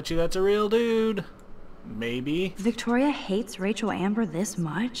 I bet you that's a real dude. Maybe. Victoria hates Rachel Amber this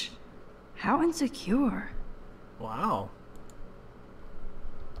much? How insecure. Wow.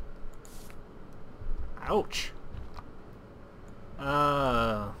 Ouch.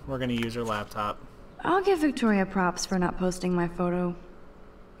 We're gonna use her laptop. I'll give Victoria props for not posting my photo.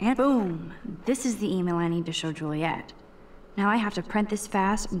 And boom! This is the email I need to show Juliet. Now I have to print this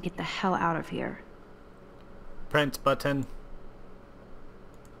fast and get the hell out of here. Print button.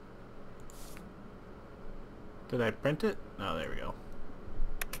 Did I print it? Oh, there we go.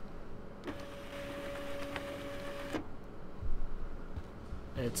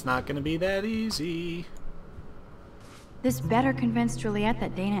 It's not gonna be that easy. This better convince Juliet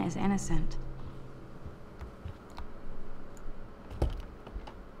that Dana is innocent.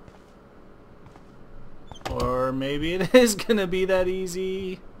 Or maybe it is gonna be that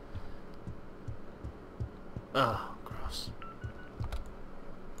easy. Oh, gross.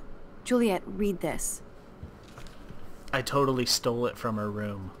 Juliet, read this. I totally stole it from her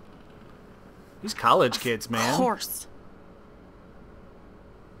room. These college kids, man. Of course.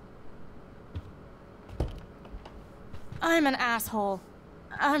 I'm an asshole.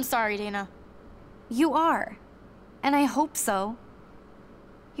 I'm sorry, Dana. You are. And I hope so.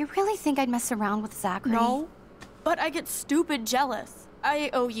 You really think I'd mess around with Zachary? No. but I get stupid jealous. I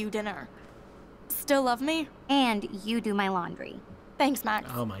owe you dinner. Still love me? And you do my laundry. Thanks, Max.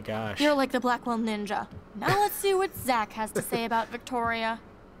 Oh my gosh. You're like the Blackwell Ninja. Now let's see what Zach has to say about Victoria.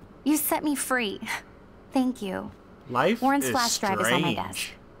 You set me free. Thank you. Life Warren's is flash drive is on my desk.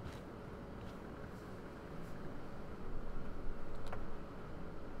 strange.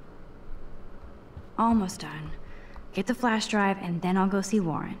 Almost done. Get the flash drive and then I'll go see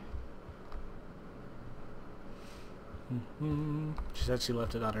Warren. She said she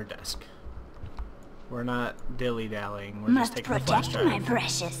left it on her desk. We're not dilly-dallying. We're just Must taking the flash protect my drive.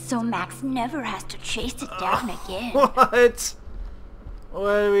 precious so Max never has to chase it down again. What? What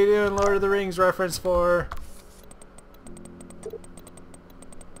are we doing Lord of the Rings reference for?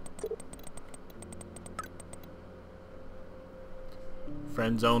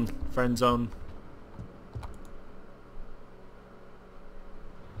 Friend zone. Friend zone.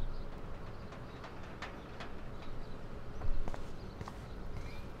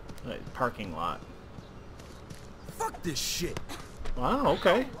 Parking lot. Fuck this shit. Wow,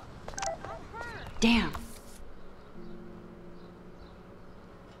 okay. Damn.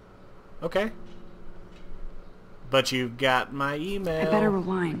 Okay. But you got my email. I better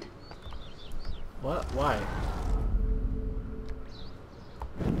rewind. What? Why?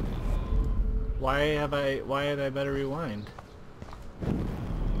 Why had I better rewind?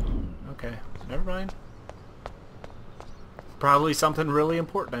 Okay, never mind. Probably something really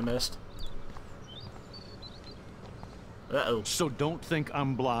important I missed. Uh-oh. So don't think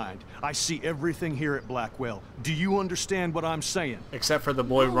I'm blind. I see everything here at Blackwell. Do you understand what I'm saying? Except for the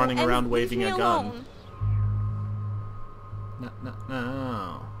boy running around waving a gun.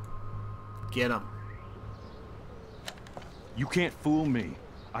 No. Get him. You can't fool me.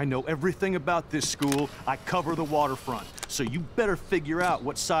 I know everything about this school. I cover the waterfront. So you better figure out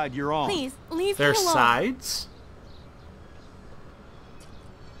what side you're on. Please, leave Their me alone. sides?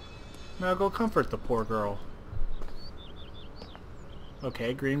 Now go comfort the poor girl.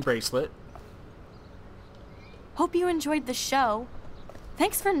 Okay, green bracelet. Hope you enjoyed the show.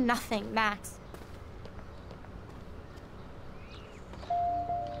 Thanks for nothing, Max.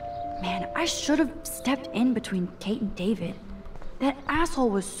 Man, I should have stepped in between Kate and David. That asshole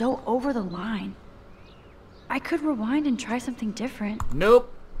was so over the line. I could rewind and try something different.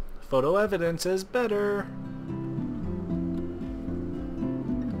 Nope. Photo evidence is better.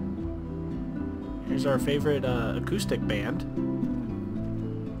 Here's our favorite acoustic band.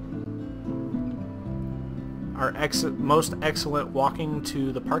 Our most excellent walking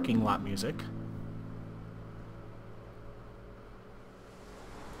to the parking lot music.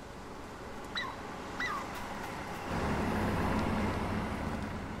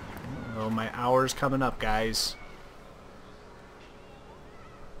 Oh, my hour's coming up, guys.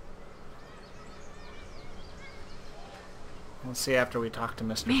 Let's see after we talk to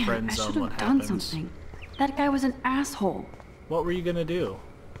Mr. Man, I Friendzone should what have done happens. something. That guy was an asshole. What were you gonna do?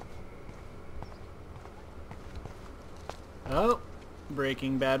 Oh,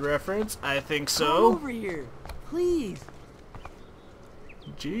 Breaking Bad reference. I think Come so. over here, please.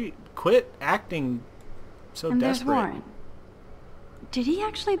 Gee, quit acting so And desperate. there's Warren. Did he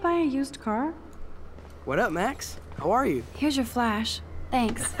actually buy a used car? What up, Max? How are you? Here's your flash.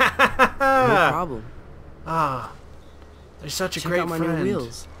 Thanks. No problem. Ah, they're such a Check great out my friend. new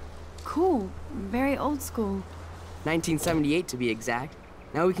wheels. Cool. Very old school. 1978 to be exact.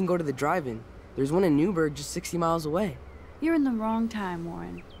 Now we can go to the drive-in. There's one in Newburgh just 60 miles away. You're in the wrong time,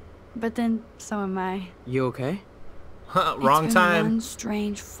 Warren. But then, so am I. You okay? Wrong It's been time. one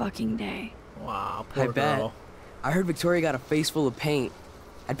strange fucking day. Wow, I poor bet. girl. I heard Victoria got a face full of paint.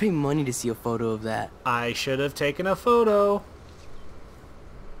 I'd pay money to see a photo of that. I should have taken a photo.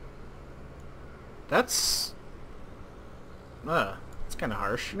 That's... it's kind of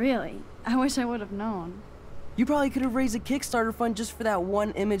harsh. Really? I wish I would have known. You probably could have raised a Kickstarter fund just for that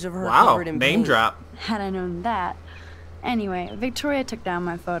one image of her Wow, covered in name paint. drop. Had I known that. Anyway, Victoria took down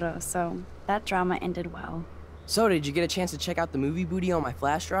my photo, so that drama ended well. So, did you get a chance to check out the movie booty on my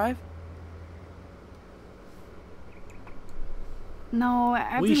flash drive? No,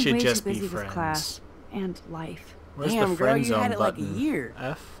 I've We been should way just too be busy with friends. class and life. Where's Damn, the girl, friend you zone had it like a button? year.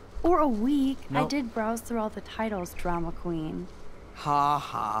 F? Or a week. I Nope. did browse through all the titles, drama queen. Ha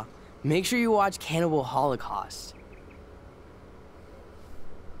ha. Make sure you watch Cannibal Holocaust.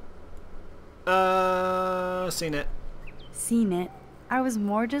 Seen it. Seen it. I was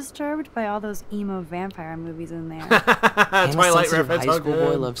more disturbed by all those emo vampire movies in there. And Twilight a sensitive reference. high Oh, school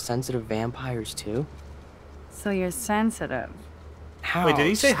boy good. loves sensitive vampires too? So you're sensitive. How? Wait, did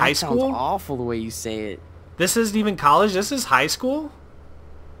he say high That school? sounds awful the way you say it. This isn't even college. This is high school.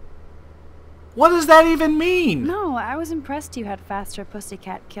 What does that even mean? No, I was impressed you had faster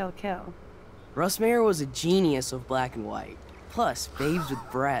pussycat kill kill. Russ Meyer was a genius of black and white. Plus, babes with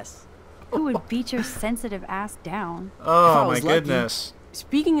breasts. Who would beat your sensitive ass down? Oh my goodness.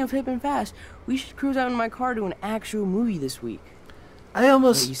 Speaking of hip and fast, we should cruise out in my car to an actual movie this week. I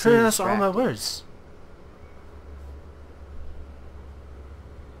almost pronounced all my words.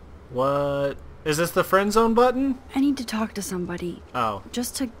 What? Is this the friend zone button? I need to talk to somebody. Oh.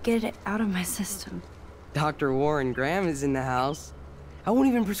 Just to get it out of my system. Dr. Warren Graham is in the house. I won't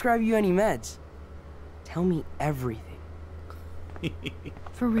even prescribe you any meds. Tell me everything.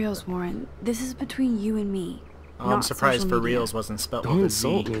 For reals, Warren. This is between you and me. Oh, I'm surprised for reals wasn't spelled Don't with a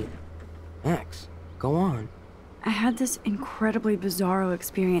insult Z. me. Max, go on. I had this incredibly bizarro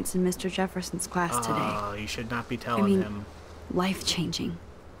experience in Mr. Jefferson's class today. Oh, you should not be telling him. Life-changing.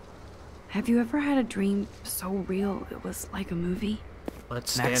 Have you ever had a dream so real it was like a movie?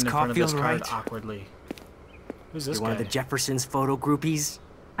 Let's stand in front of this card awkwardly. Who's this guy? One of the Jefferson's photo groupies?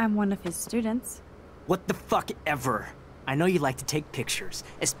 I'm one of his students. What the fuck ever? I know you like to take pictures,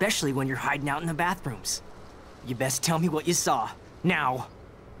 especially when you're hiding out in the bathrooms. You best tell me what you saw. Now.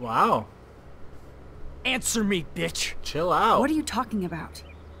 Wow. Answer me, bitch. Chill out. What are you talking about?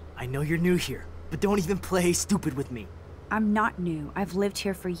 I know you're new here, but don't even play stupid with me. I'm not new. I've lived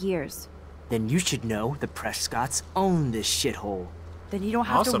here for years. Then you should know the Prescotts own this shithole. Then you don't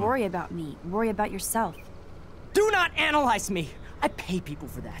have to worry about me. Worry about yourself. Do not analyze me! I pay people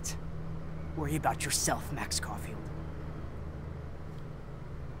for that. Worry about yourself, Max Caulfield.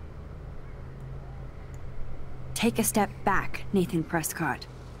 Take a step back, Nathan Prescott.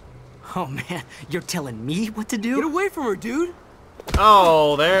 Oh man, you're telling me what to do? Get away from her, dude!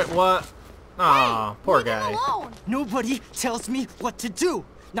 Oh, there, what? Aw, poor guy. Nobody tells me what to do.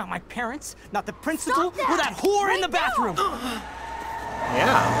 Not my parents, not the principal, or that whore in the bathroom.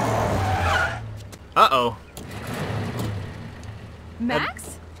 Yeah. Uh-oh.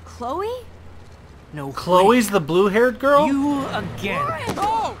 Max? Chloe? No. Chloe's the blue-haired girl? You again.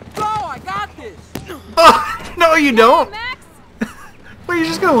 Oh, go! I got this! Oh, no, you don't. Max. Were you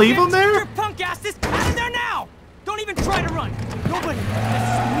just gonna leave him there? Your punk asses out of there now! Don't even try to run. Nobody.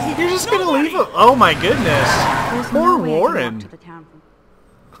 You're just gonna leave him? Oh my goodness. Poor Warren.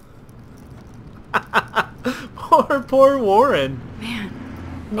 Poor Warren. Man.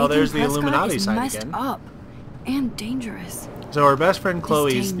 Oh, there's the Prescott Illuminati is side messed again. up and dangerous. So our best friend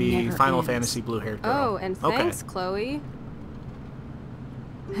Chloe This is day the never Final ends. Fantasy blue-haired girl. Oh, and thanks, Chloe.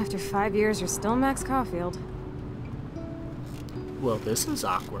 After 5 years, you're still Max Caulfield. Well, this is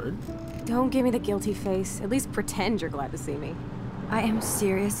awkward. Don't give me the guilty face. At least pretend you're glad to see me. I am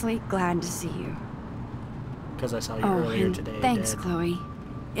seriously glad to see you. Because I saw you earlier and today. Thanks, Dad. Chloe.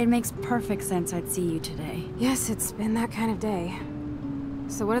 It makes perfect sense I'd see you today. Yes, it's been that kind of day.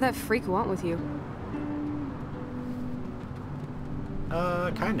 So what did that freak want with you?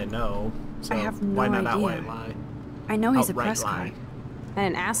 Kinda no. So I have no why not idea. outright lie? I know he's Outright a Prescott. lie. And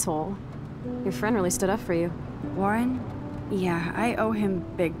an asshole. Your friend really stood up for you. Warren? Yeah, I owe him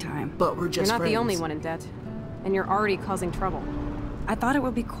big time. But we're just You're not friends. the only one in debt. And you're already causing trouble. I thought it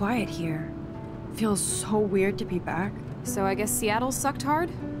would be quiet here. Feels so weird to be back. So I guess Seattle sucked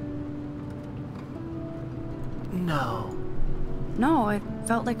hard? No. No, it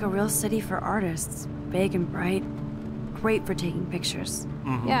felt like a real city for artists. Big and bright. Great for taking pictures.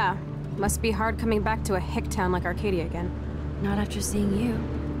 Mm-hmm. Yeah. Must be hard coming back to a hick town like Arcadia again. Not after seeing you.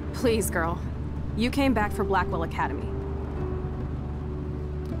 Please, girl. You came back for Blackwell Academy.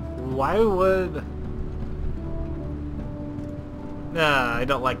 Why would... I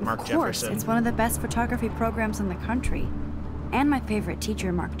don't like Mark Of course, Jefferson. it's one of the best photography programs in the country. And my favorite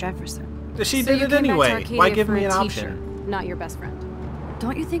teacher, Mark Jefferson. She So did you it came back to anyway. Arcadia Why give for me a an teacher, option? not your best friend.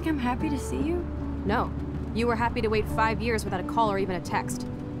 Don't you think I'm happy to see you? No. You were happy to wait 5 years without a call or even a text.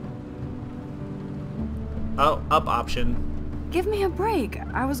 Oh, up option. Give me a break.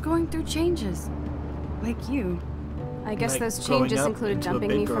 I was going through changes. Like you. I guess Like those growing changes up included into a dumping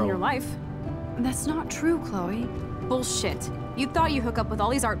big me from girl. your life. That's not true, Chloe. Bullshit. You thought you hook up with all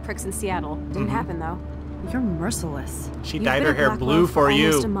these art pricks in Seattle. Didn't happen, though. You're merciless. She You've dyed been her at hair Blackwell blue for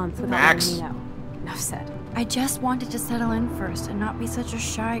almost you. a month without Max. letting me know. Enough said. I just wanted to settle in first and not be such a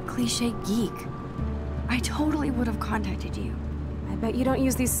shy, cliche geek. I totally would have contacted you. I bet you don't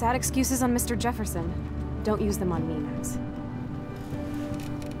use these sad excuses on Mr. Jefferson. Don't use them on me, Max.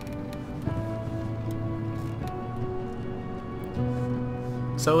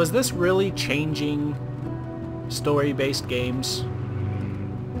 So is this really changing story-based games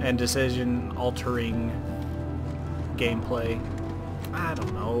and decision-altering gameplay? I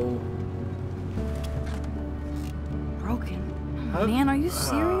don't know. Broken. Man, are you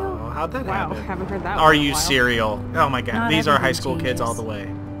serial? Oh, how'd that Wow, happen? haven't heard that Are in a you while. serial? Oh my god, Not these are high everything school kids all changes. the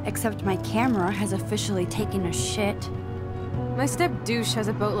way. Except my camera has officially taken a shit. My step douche has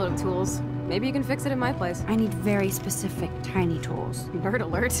a boatload of tools. Maybe you can fix it at my place. I need very specific tiny tools. Nerd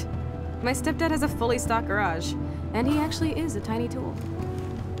alert. My stepdad has a fully stocked garage, and he actually is a tiny tool.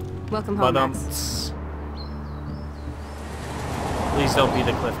 Welcome home, Max. Please don't be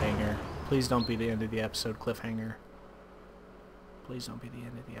the cliffhanger. Please don't be the end of the episode cliffhanger. Please don't be the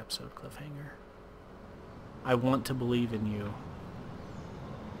end of the episode cliffhanger. I want to believe in you.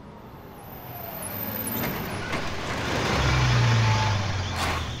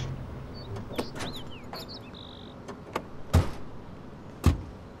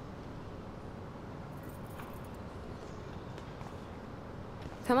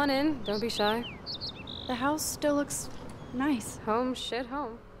 Come on in, don't be shy. The house still looks nice. Home, shit,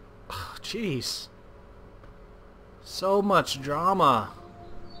 home. Jeez. So much drama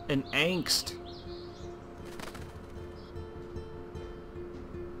and angst.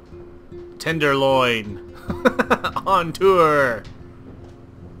 Tenderloin. On tour.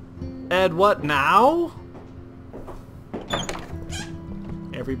 Ed, what now?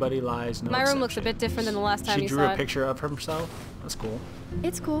 Everybody lies. No My room exception. looks a bit different than the last time She you drew saw a it. picture of herself. That's cool.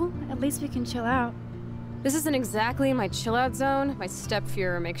 It's cool. At least we can chill out. This isn't exactly my chill-out zone. My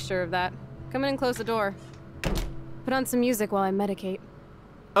step-Fuhrer makes sure of that. Come in and close the door. Put on some music while I medicate.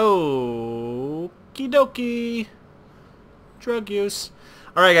 Okie dokie. Drug use.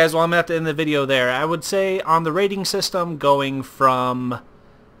 Alright guys, well I'm at the end of the video there. I would say on the rating system, going from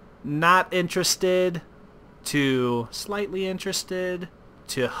not interested to slightly interested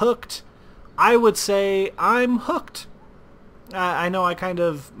to hooked, I would say I'm hooked. I know I kind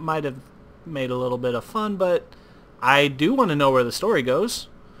of might have made a little bit of fun, but I do want to know where the story goes.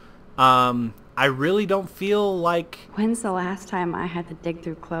 I really don't feel like... When's the last time I had to dig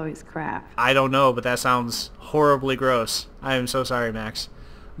through Chloe's crap? I don't know, but that sounds horribly gross. I am so sorry, Max.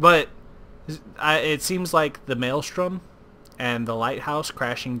 But it seems like the Maelstrom and the lighthouse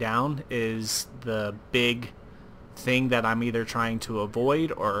crashing down is the big thing that I'm either trying to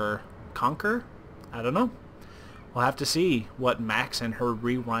avoid or conquer. I don't know. We'll have to see what Max and her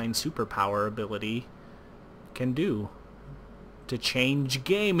rewind superpower ability can do to change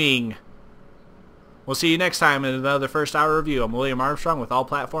gaming. We'll see you next time in another First Hour Review. I'm William Armstrong with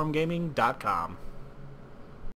AllPlatformGaming.com.